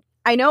good. And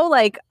I know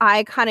like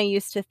I kind of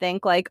used to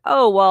think like,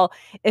 oh, well,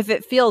 if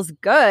it feels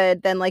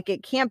good, then like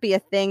it can't be a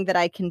thing that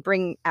I can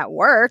bring at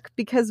work,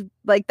 because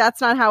like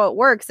that's not how it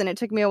works. And it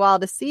took me a while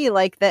to see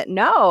like that,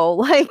 no,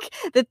 like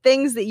the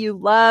things that you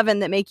love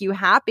and that make you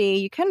happy,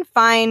 you can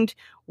find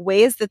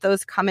ways that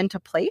those come into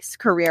place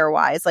career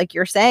wise, like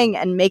you're saying,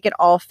 and make it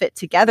all fit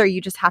together.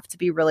 You just have to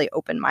be really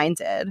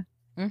open-minded.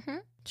 Mm-hmm.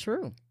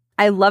 True.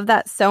 I love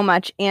that so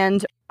much.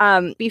 And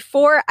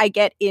before I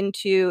get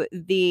into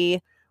the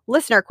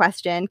listener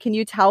question, can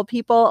you tell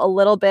people a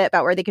little bit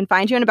about where they can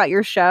find you and about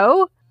your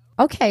show?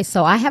 Okay,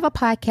 so I have a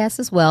podcast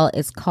as well.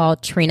 It's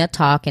called Trina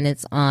Talk, and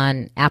it's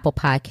on Apple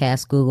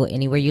Podcasts, Google,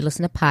 anywhere you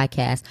listen to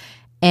podcasts.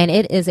 And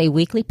it is a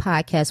weekly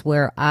podcast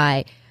where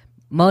I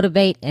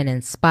motivate and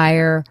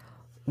inspire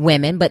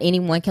women, but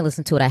anyone can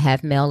listen to it. I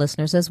have male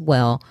listeners as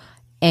well.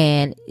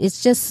 And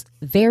it's just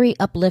very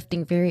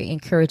uplifting, very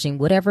encouraging.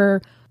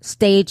 Whatever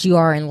stage you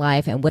are in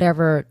life and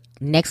whatever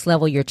next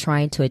level you're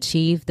trying to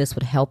achieve, this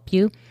would help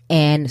you.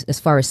 And as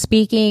far as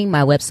speaking,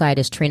 my website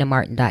is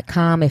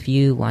trinamartin.com if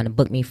you want to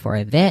book me for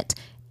an event.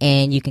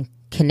 And you can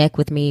connect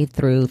with me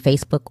through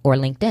Facebook or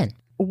LinkedIn.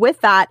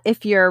 With that,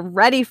 if you're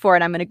ready for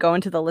it, I'm going to go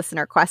into the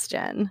listener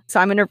question. So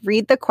I'm going to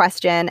read the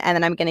question and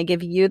then I'm going to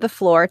give you the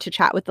floor to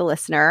chat with the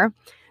listener.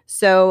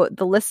 So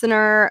the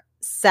listener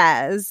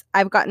says,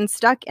 I've gotten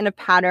stuck in a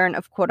pattern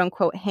of quote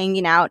unquote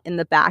hanging out in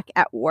the back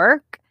at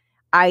work,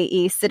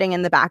 i.e. sitting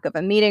in the back of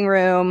a meeting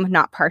room,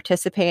 not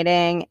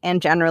participating,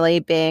 and generally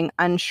being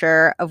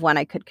unsure of when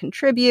I could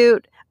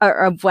contribute or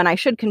of when I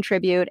should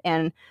contribute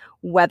and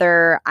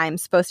whether I'm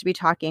supposed to be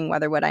talking,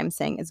 whether what I'm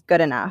saying is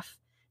good enough.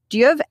 Do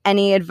you have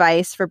any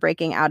advice for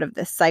breaking out of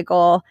this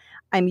cycle?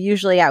 I'm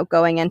usually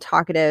outgoing and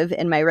talkative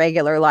in my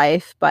regular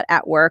life, but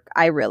at work,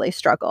 I really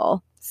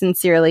struggle.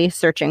 Sincerely,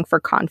 searching for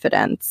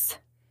confidence.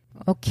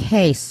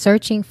 Okay,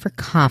 searching for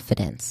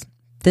confidence.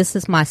 This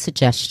is my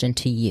suggestion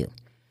to you.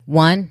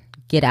 1,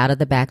 get out of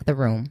the back of the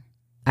room.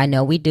 I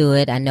know we do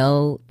it. I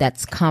know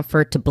that's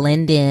comfort to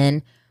blend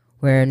in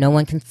where no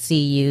one can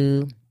see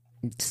you.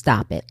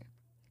 Stop it.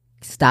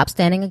 Stop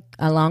standing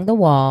along the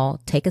wall.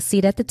 Take a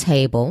seat at the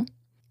table.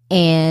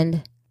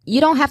 And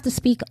you don't have to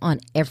speak on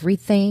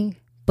everything,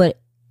 but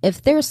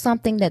if there's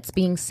something that's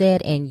being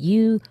said and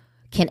you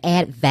can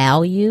add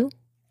value,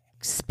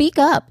 speak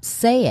up,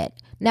 say it.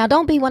 Now,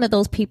 don't be one of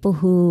those people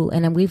who,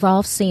 and we've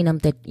all seen them,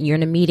 that you're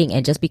in a meeting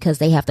and just because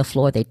they have the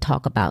floor, they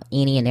talk about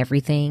any and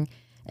everything.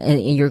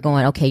 And you're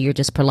going, okay, you're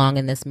just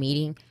prolonging this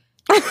meeting.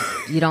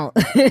 You don't,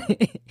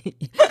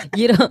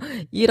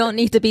 you don't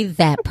need to be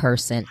that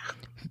person.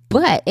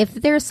 But if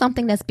there's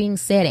something that's being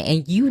said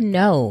and you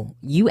know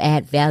you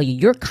add value,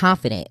 you're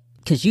confident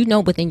because you know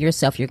within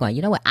yourself, you're going,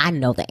 you know what, I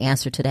know the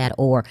answer to that,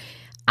 or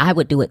I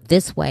would do it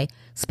this way.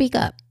 Speak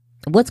up.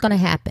 What's going to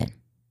happen?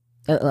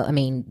 I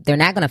mean, they're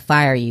not going to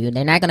fire you.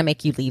 They're not going to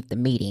make you leave the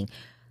meeting.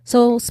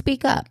 So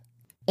speak up.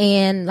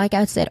 And like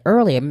I said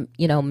earlier,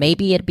 you know,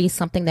 maybe it'd be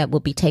something that will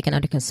be taken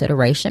under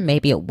consideration.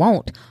 Maybe it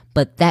won't,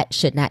 but that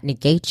should not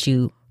negate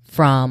you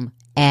from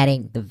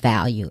adding the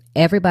value.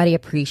 Everybody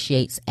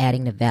appreciates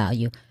adding the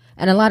value.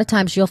 And a lot of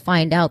times you'll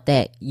find out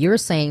that you're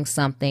saying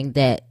something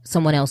that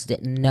someone else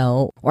didn't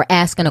know, or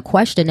asking a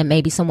question and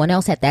maybe someone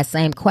else had that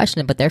same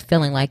question, but they're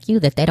feeling like you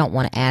that they don't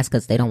want to ask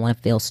because they don't want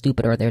to feel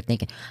stupid, or they're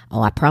thinking,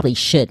 oh, I probably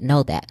should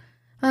know that.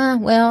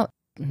 Well,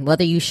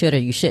 whether you should or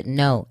you shouldn't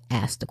know,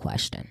 ask the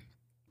question.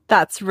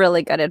 That's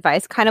really good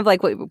advice. Kind of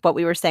like what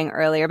we were saying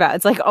earlier about,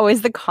 it's like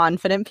always the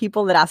confident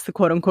people that ask the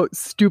quote unquote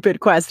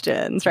stupid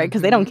questions, right?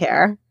 Because they don't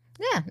care.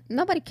 Yeah,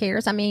 nobody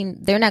cares. I mean,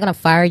 they're not going to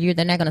fire you.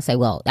 They're not going to say,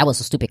 well, that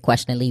was a stupid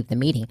question and leave the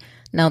meeting.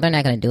 No, they're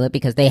not going to do it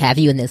because they have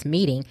you in this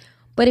meeting.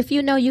 But if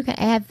you know you can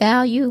add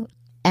value,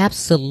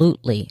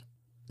 absolutely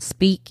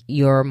speak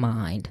your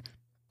mind.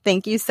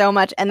 Thank you so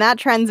much. And that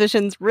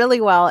transitions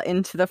really well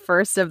into the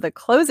first of the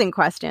closing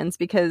questions,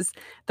 because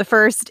the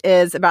first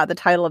is about the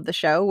title of the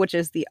show, which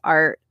is The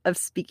Art of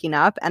Speaking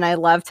Up. And I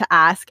love to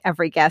ask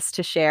every guest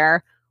to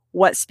share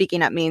what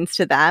speaking up means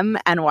to them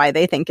and why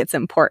they think it's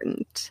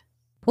important.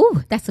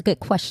 Ooh, that's a good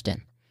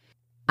question.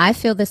 I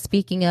feel that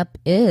speaking up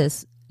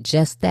is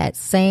just that,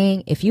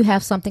 saying if you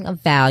have something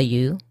of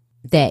value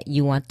that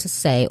you want to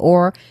say,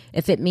 or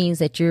if it means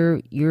that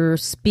you're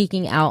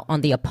speaking out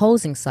on the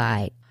opposing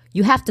side,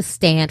 you have to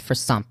stand for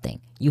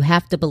something. You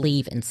have to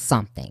believe in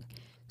something.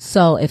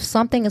 So if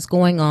something is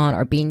going on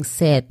or being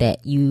said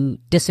that you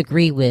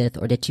disagree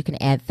with, or that you can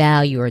add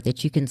value, or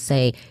that you can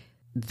say,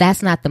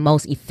 that's not the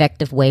most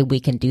effective way we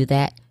can do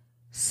that,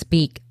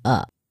 speak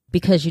up.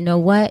 Because you know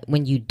what?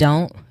 When you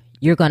don't,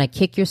 you're going to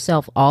kick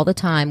yourself all the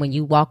time when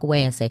you walk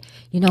away and say,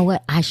 you know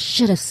what? I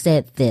should have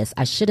said this.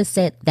 I should have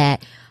said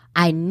that.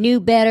 I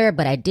knew better,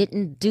 but I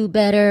didn't do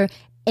better.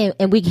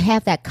 And we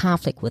have that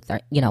conflict with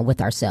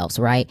with ourselves,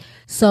 right?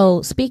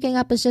 So speaking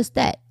up is just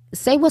that.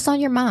 Say what's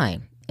on your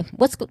mind.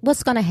 What's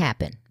going to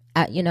happen?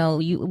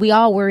 We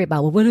all worry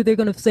about, well, what are they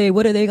going to say?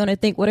 What are they going to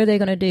think? What are they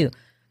going to do?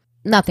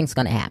 Nothing's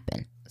going to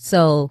happen.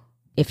 So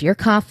if you're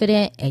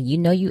confident and you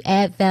know you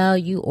add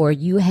value, or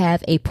you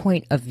have a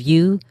point of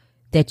view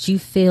that you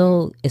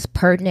feel is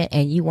pertinent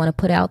and you want to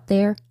put out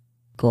there,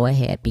 go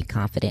ahead, be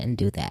confident and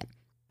do that.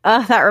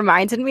 That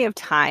reminded me of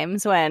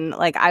times when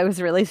I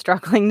was really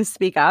struggling to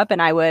speak up,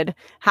 and I would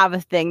have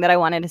a thing that I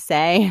wanted to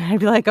say. And I'd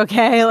be like,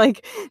 okay,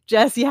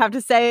 Jess, you have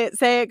to say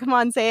it. Come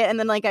on, say it. And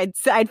then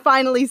I'd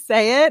finally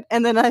say it.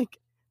 And then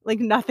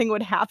nothing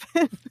would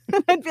happen.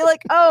 I'd be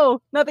like,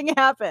 oh, nothing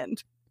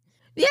happened.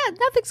 Yeah,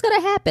 nothing's going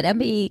to happen. I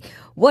mean,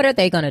 what are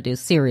they going to do?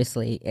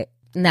 Seriously,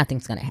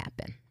 nothing's going to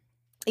happen.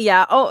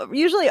 Yeah. Oh,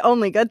 usually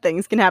only good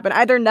things can happen.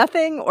 Either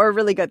nothing or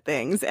really good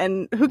things.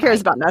 And who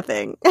cares about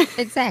nothing?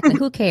 Exactly.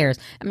 Who cares?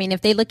 I mean, if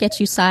they look at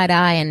you side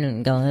eye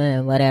and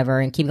go, whatever,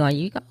 and keep going,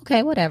 you go,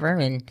 okay, whatever.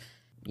 And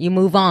you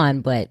move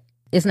on, but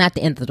it's not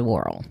the end of the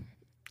world.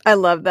 I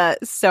love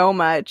that so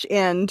much.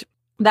 And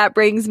that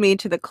brings me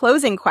to the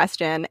closing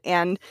question.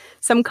 And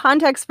some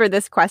context for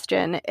this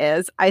question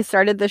is I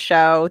started the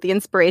show. The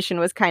inspiration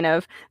was kind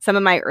of some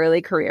of my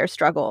early career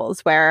struggles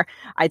where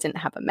I didn't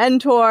have a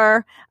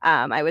mentor.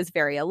 I was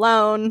very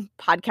alone.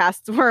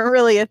 Podcasts weren't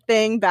really a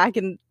thing back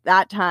in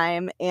that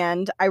time.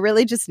 And I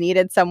really just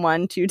needed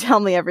someone to tell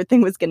me everything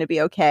was going to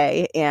be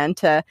okay and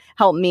to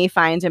help me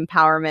find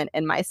empowerment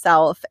in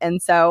myself. And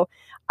so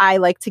I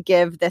like to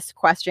give this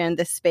question,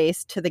 this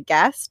space to the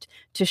guest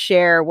to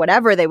share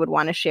whatever they would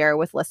want to share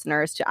with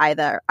listeners to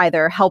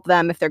either help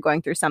them if they're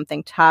going through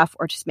something tough,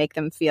 or just make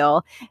them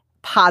feel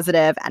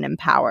positive and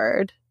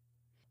empowered?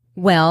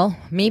 Well,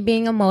 me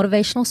being a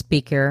motivational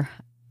speaker,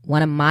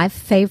 one of my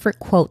favorite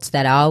quotes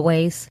that I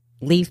always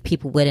leave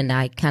people with, and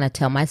I kind of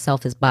tell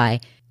myself, is by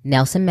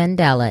Nelson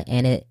Mandela.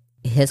 And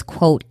his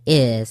quote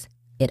is,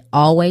 "It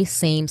always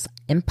seems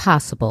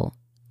impossible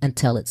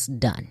until it's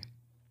done."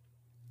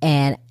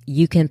 And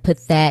you can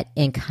put that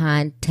in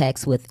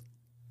context with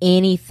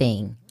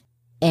anything.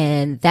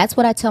 And that's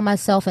what I tell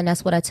myself, and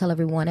that's what I tell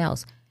everyone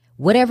else.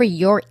 Whatever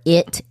your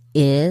it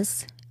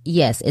is,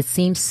 yes, it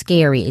seems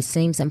scary, it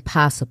seems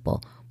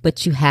impossible,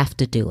 but you have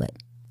to do it.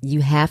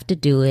 You have to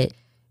do it,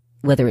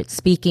 whether it's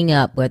speaking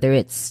up, whether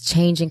it's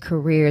changing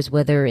careers,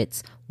 whether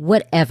it's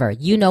whatever.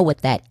 You know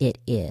what that it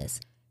is.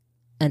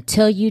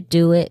 Until you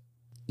do it,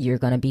 you're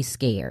going to be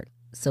scared.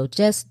 So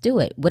just do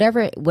it.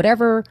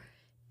 Whatever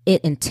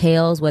it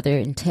entails, whether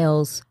it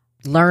entails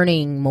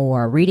learning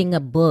more, reading a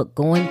book,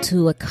 going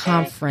to a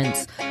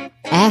conference,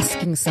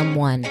 asking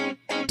someone,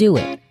 do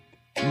it.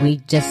 We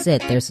just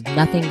said there's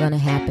nothing going to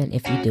happen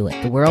if you do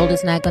it. The world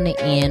is not going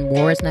to end.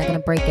 War is not going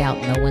to break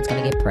out. No one's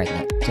going to get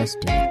pregnant. Just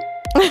do it.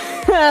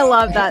 I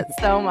love that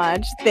so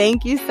much.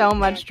 Thank you so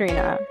much,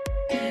 Trina.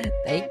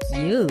 Thank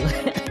you.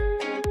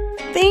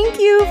 Thank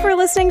you for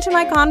listening to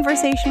my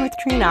conversation with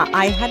Trina.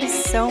 I had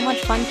so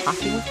much fun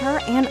talking with her,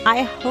 and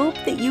I hope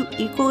that you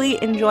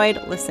equally enjoyed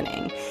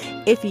listening.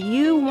 If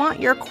you want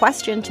your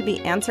question to be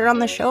answered on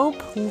the show,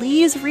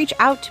 please reach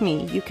out to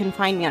me. You can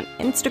find me on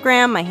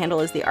Instagram. My handle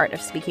is The Art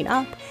of Speaking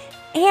Up.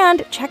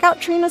 And check out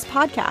Trina's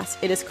podcast.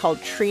 It is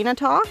called Trina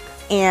Talk,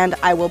 and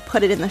I will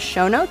put it in the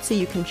show notes so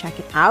you can check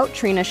it out.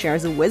 Trina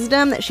shares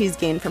wisdom that she's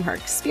gained from her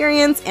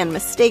experience and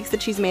mistakes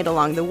that she's made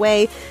along the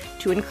way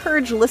to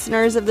encourage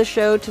listeners of the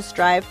show to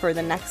strive for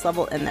the next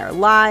level in their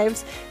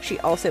lives. She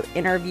also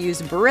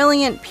interviews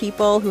brilliant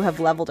people who have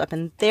leveled up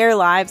in their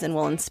lives and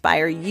will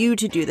inspire you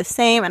to do the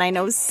same. And I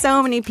know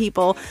so many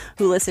people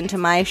who listen to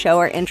my show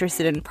are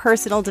interested in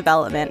personal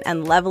development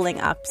and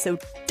leveling up. So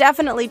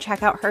definitely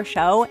check out her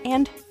show,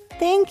 and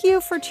thank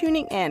you for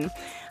tuning in.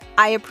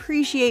 I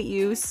appreciate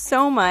you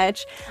so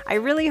much. I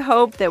really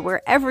hope that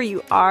wherever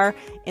you are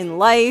in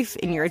life,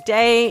 in your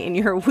day, in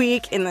your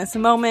week, in this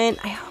moment,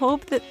 I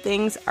hope that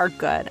things are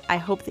good. I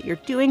hope that you're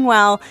doing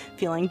well,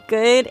 feeling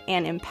good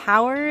and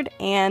empowered.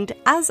 And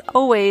as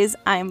always,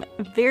 I'm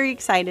very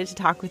excited to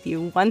talk with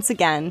you once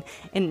again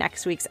in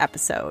next week's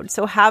episode.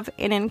 So have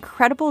an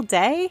incredible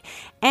day,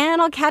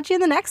 and I'll catch you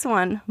in the next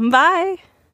one. Bye.